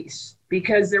police,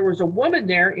 because there was a woman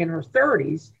there in her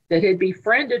 30s that had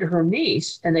befriended her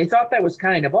niece, and they thought that was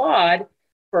kind of odd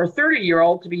for a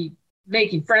 30-year-old to be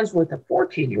making friends with a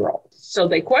 14-year-old. So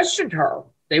they questioned her.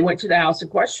 They went to the house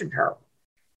and questioned her.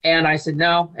 And I said,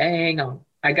 no, hang on.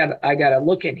 I got to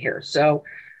look in here. So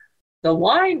the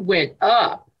line went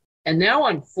up, and now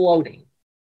I'm floating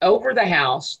over the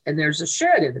house, and there's a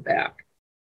shed in the back.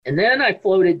 And then I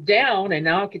floated down, and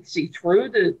now I could see through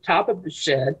the top of the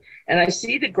shed, and I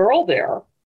see the girl there.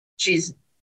 She's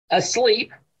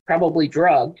asleep, probably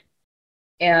drugged,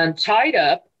 and tied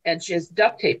up, and she has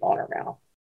duct tape on her mouth.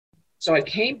 So I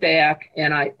came back,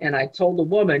 and I told the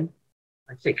woman,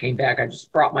 I say came back, I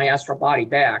just brought my astral body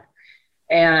back.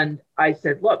 And I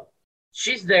said, look,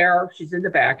 she's there. She's in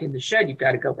the back in the shed. You've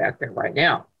got to go back there right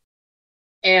now.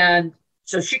 And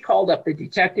so she called up the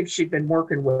detective she'd been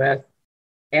working with.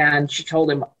 And she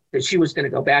told him that she was going to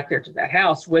go back there to that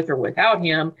house with or without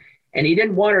him. And he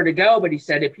didn't want her to go, but he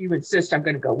said, if you insist, I'm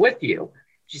going to go with you.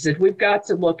 She said, we've got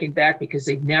to looking back because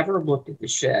they never looked at the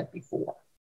shed before.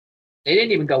 They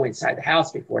didn't even go inside the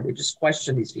house before. They just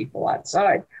questioned these people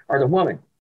outside, or the woman.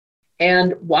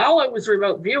 And while I was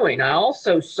remote viewing, I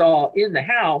also saw in the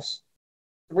house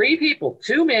 3 people,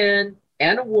 2 men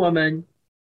and a woman.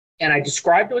 And I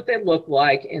described what they looked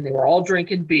like, and they were all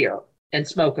drinking beer and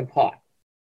smoking pot.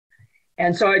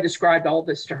 And so I described all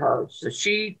this to her. So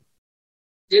she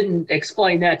didn't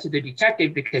explain that to the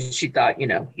detective because she thought,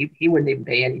 he wouldn't even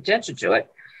pay any attention to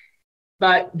it.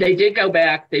 But they did go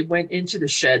back. They went into the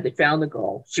shed. They found the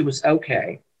girl. She was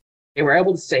okay. They were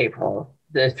able to save her.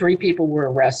 The 3 people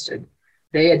were arrested.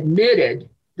 They admitted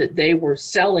that they were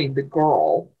selling the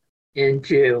girl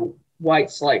into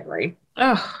white slavery.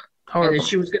 Oh, horrible. And that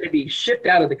she was going to be shipped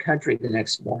out of the country the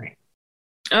next morning.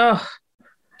 Oh,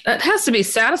 that has to be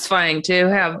satisfying to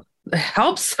have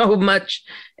helped so much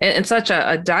in such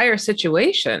a dire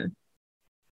situation.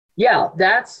 Yeah,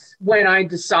 that's when I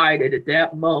decided at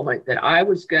that moment that I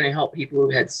was going to help people who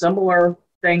had similar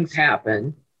things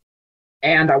happen,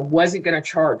 and I wasn't going to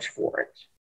charge for it.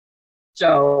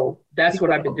 So that's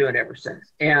what I've been doing ever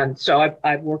since. And so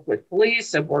I've worked with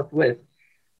police, I've worked with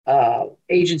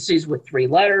agencies with 3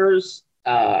 letters,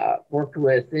 worked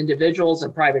with individuals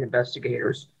and private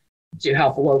investigators to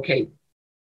help locate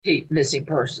missing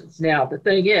persons. Now, the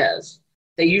thing is,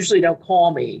 they usually don't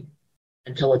call me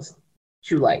until it's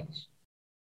too late.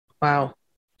 Wow.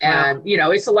 And,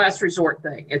 it's a last resort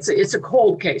thing. It's a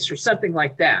cold case or something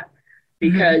like that.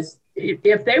 Because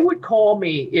if they would call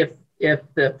me, if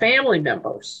the family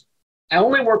members, I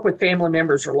only work with family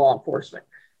members or law enforcement,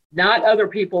 not other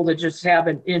people that just have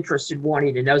an interest in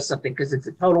wanting to know something because it's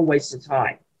a total waste of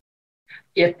time.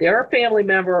 If they're a family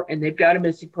member and they've got a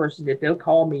missing person, if they'll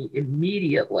call me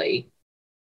immediately,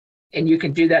 and you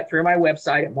can do that through my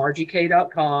website at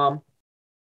margiek.com,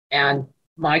 and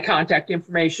my contact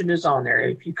information is on there.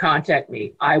 If you contact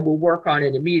me, I will work on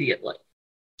it immediately.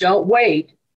 Don't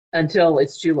wait until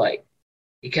it's too late,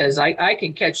 because I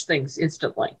can catch things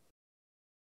instantly.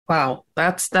 Wow,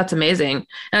 that's amazing.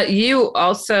 You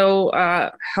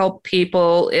also help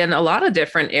people in a lot of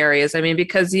different areas. I mean,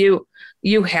 because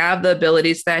you have the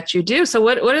abilities that you do. So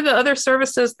what are the other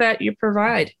services that you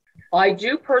provide? I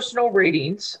do personal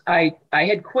readings. I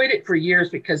had quit it for years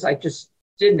because I just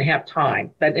didn't have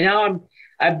time. But now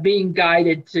I'm being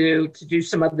guided to do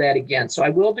some of that again. So I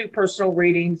will do personal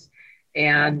readings,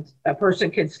 and a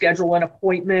person can schedule an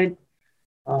appointment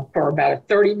for about a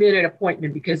 30-minute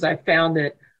appointment, because I found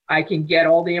that I can get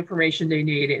all the information they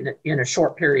need in a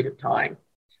short period of time.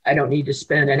 I don't need to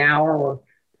spend an hour or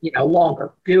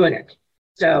longer doing it.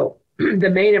 So the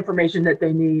main information that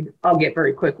they need, I'll get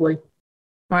very quickly.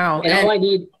 Wow. And all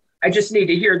I just need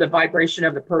to hear the vibration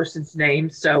of the person's name.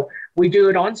 So we do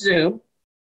it on Zoom.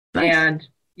 Nice. And,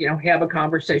 have a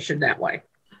conversation that way.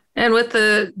 And with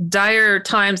the dire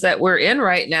times that we're in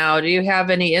right now, do you have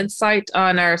any insight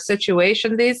on our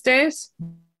situation these days?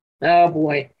 Oh,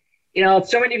 boy.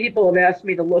 So many people have asked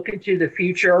me to look into the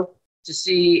future to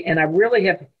see, and I really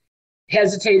have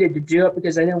hesitated to do it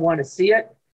because I didn't want to see it.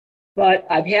 But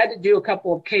I've had to do a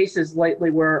couple of cases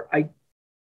lately where I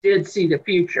did see the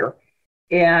future.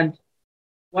 And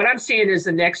what I'm seeing is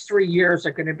the next 3 years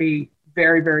are going to be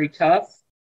very, very tough.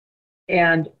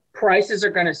 And prices are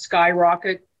going to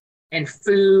skyrocket, and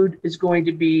food is going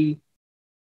to be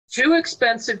too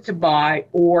expensive to buy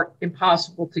or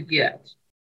impossible to get.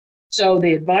 So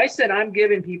the advice that I'm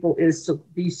giving people is to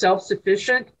be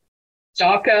self-sufficient,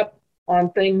 stock up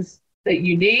on things that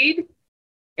you need,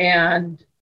 and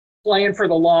plan for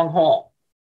the long haul.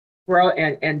 Grow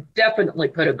and definitely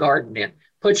put a garden in.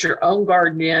 Put your own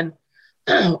garden in,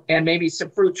 and maybe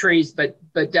some fruit trees, but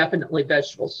definitely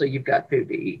vegetables, so you've got food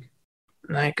to eat.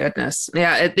 My goodness.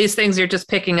 Yeah, these things you're just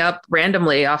picking up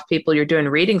randomly off people you're doing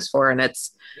readings for, and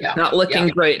it's not looking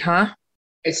great, huh?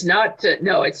 It's not.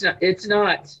 No, it's not. It's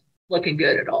not looking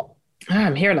good at all.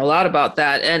 I'm hearing a lot about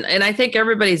that. And I think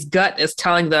everybody's gut is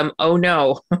telling them, oh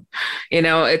no,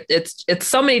 it's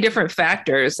so many different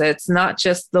factors. It's not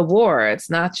just the war. It's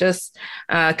not just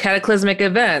cataclysmic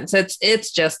events.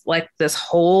 It's just like this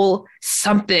whole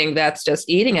something that's just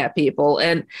eating at people.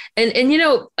 And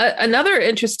another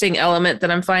interesting element that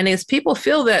I'm finding is people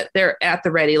feel that they're at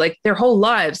the ready, like their whole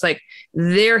lives, like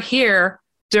they're here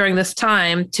during this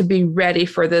time to be ready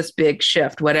for this big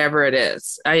shift, whatever it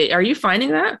is. Are you finding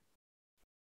that?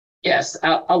 Yes,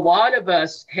 a lot of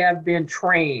us have been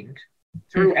trained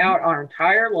throughout our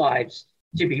entire lives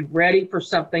to be ready for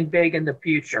something big in the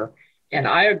future. And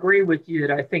I agree with you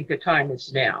that I think the time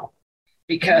is now,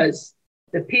 because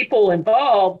the people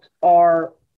involved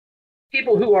are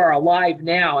people who are alive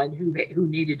now and who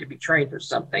needed to be trained for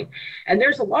something. And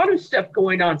there's a lot of stuff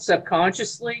going on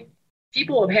subconsciously.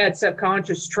 People have had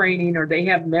subconscious training, or they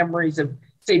have memories of,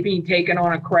 say, being taken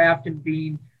on a craft and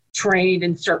being trained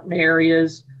in certain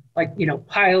areas, like,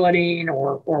 piloting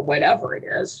or whatever it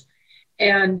is,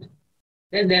 and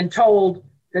then told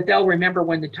that they'll remember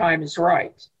when the time is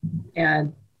right.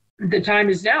 And the time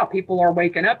is now. People are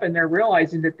waking up and they're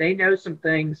realizing that they know some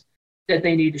things that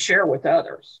they need to share with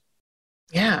others.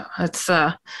 Yeah, it's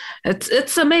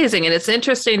amazing, and it's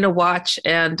interesting to watch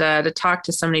and to talk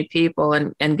to so many people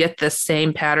and get this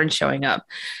same pattern showing up.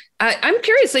 I'm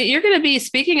curious, you're going to be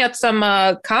speaking at some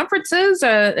conferences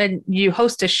and you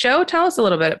host a show. Tell us a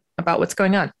little bit about what's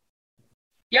going on.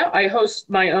 Yeah, I host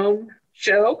my own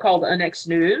show called UNX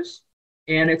News,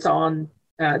 and it's on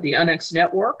the UNX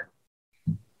network.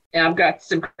 And I've got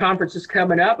some conferences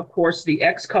coming up. Of course, the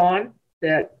XCon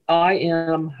that I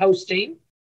am hosting,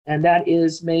 and that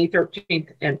is May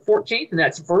 13th and 14th, and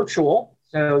that's virtual,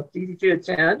 so it's easy to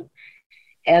attend.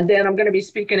 And then I'm going to be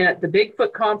speaking at the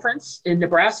Bigfoot Conference in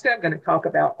Nebraska. I'm going to talk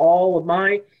about all of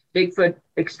my Bigfoot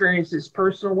experiences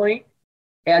personally,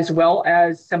 as well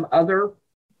as some other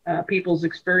people's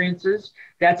experiences.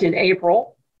 That's in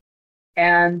April.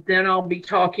 And then I'll be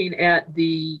talking at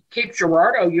the Cape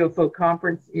Girardeau UFO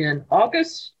Conference in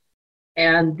August,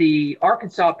 and the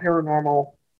Arkansas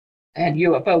Paranormal and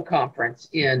UFO Conference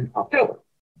in October.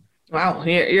 Wow,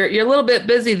 you're a little bit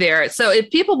busy there. So if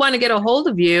people want to get a hold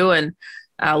of you and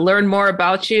learn more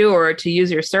about you or to use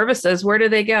your services, where do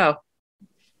they go?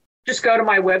 Just go to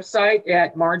my website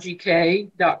at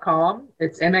margiekay.com.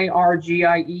 It's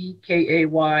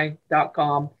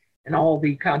MARGIEKAY.com, and all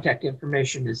the contact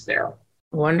information is there.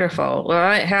 Wonderful. Well,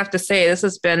 I have to say, this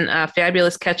has been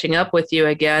fabulous catching up with you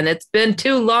again. It's been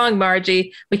too long,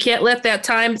 Margie. We can't let that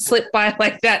time slip by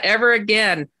like that ever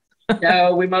again.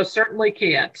 No, we most certainly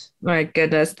can't. My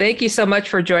goodness. Thank you so much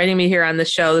for joining me here on the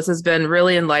show. This has been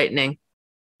really enlightening.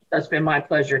 That's been my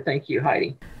pleasure. Thank you,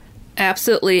 Heidi.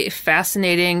 Absolutely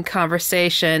fascinating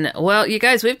conversation. Well, you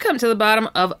guys, we've come to the bottom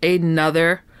of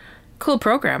another cool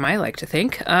program, I like to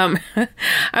think. I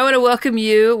want to welcome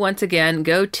you once again.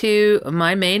 Go to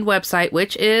my main website,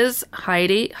 which is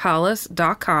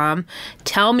HeidiHollis.com.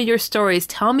 Tell me your stories.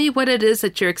 Tell me what it is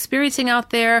that you're experiencing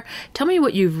out there. Tell me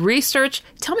what you've researched.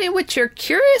 Tell me what you're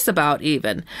curious about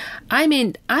even. I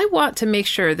mean, I want to make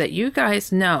sure that you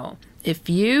guys know, if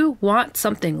you want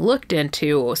something looked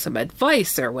into or some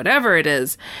advice or whatever it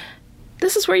is,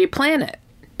 this is where you plan it.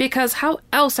 Because how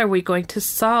else are we going to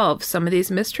solve some of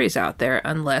these mysteries out there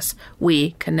unless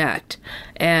we connect?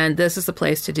 And this is the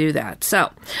place to do that.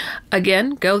 So,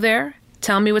 again, go there.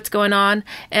 Tell me what's going on.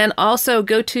 And also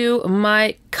go to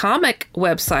my comic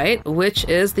website, which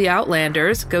is The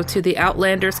Outlanders. Go to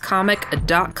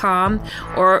theoutlanderscomic.com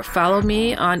or follow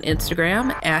me on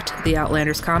Instagram at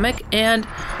theoutlanderscomic. And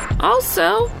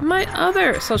also, my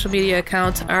other social media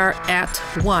accounts are at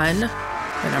the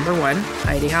number one,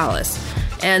 Heidi Hollis.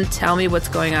 And tell me what's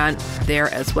going on there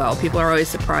as well. People are always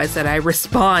surprised that I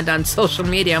respond on social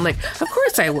media. I'm like, of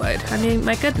course I would. I mean,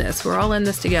 my goodness, we're all in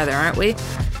this together, aren't we?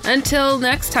 Until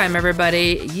next time,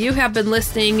 everybody, you have been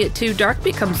listening to Dark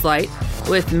Becomes Light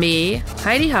with me,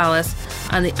 Heidi Hollis,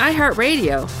 on the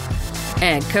iHeartRadio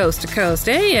and Coast to Coast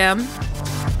AM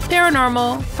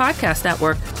Paranormal Podcast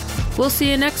Network. We'll see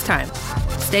you next time.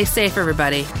 Stay safe,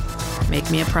 everybody.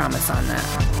 Make me a promise on that.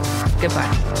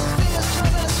 Goodbye.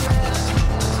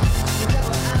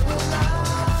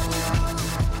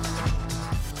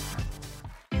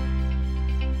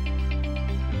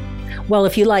 Well,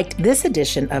 if you liked this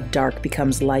edition of Dark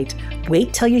Becomes Light,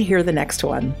 wait till you hear the next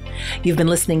one. You've been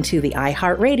listening to the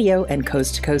iHeartRadio and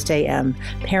Coast to Coast AM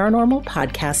Paranormal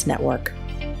Podcast Network.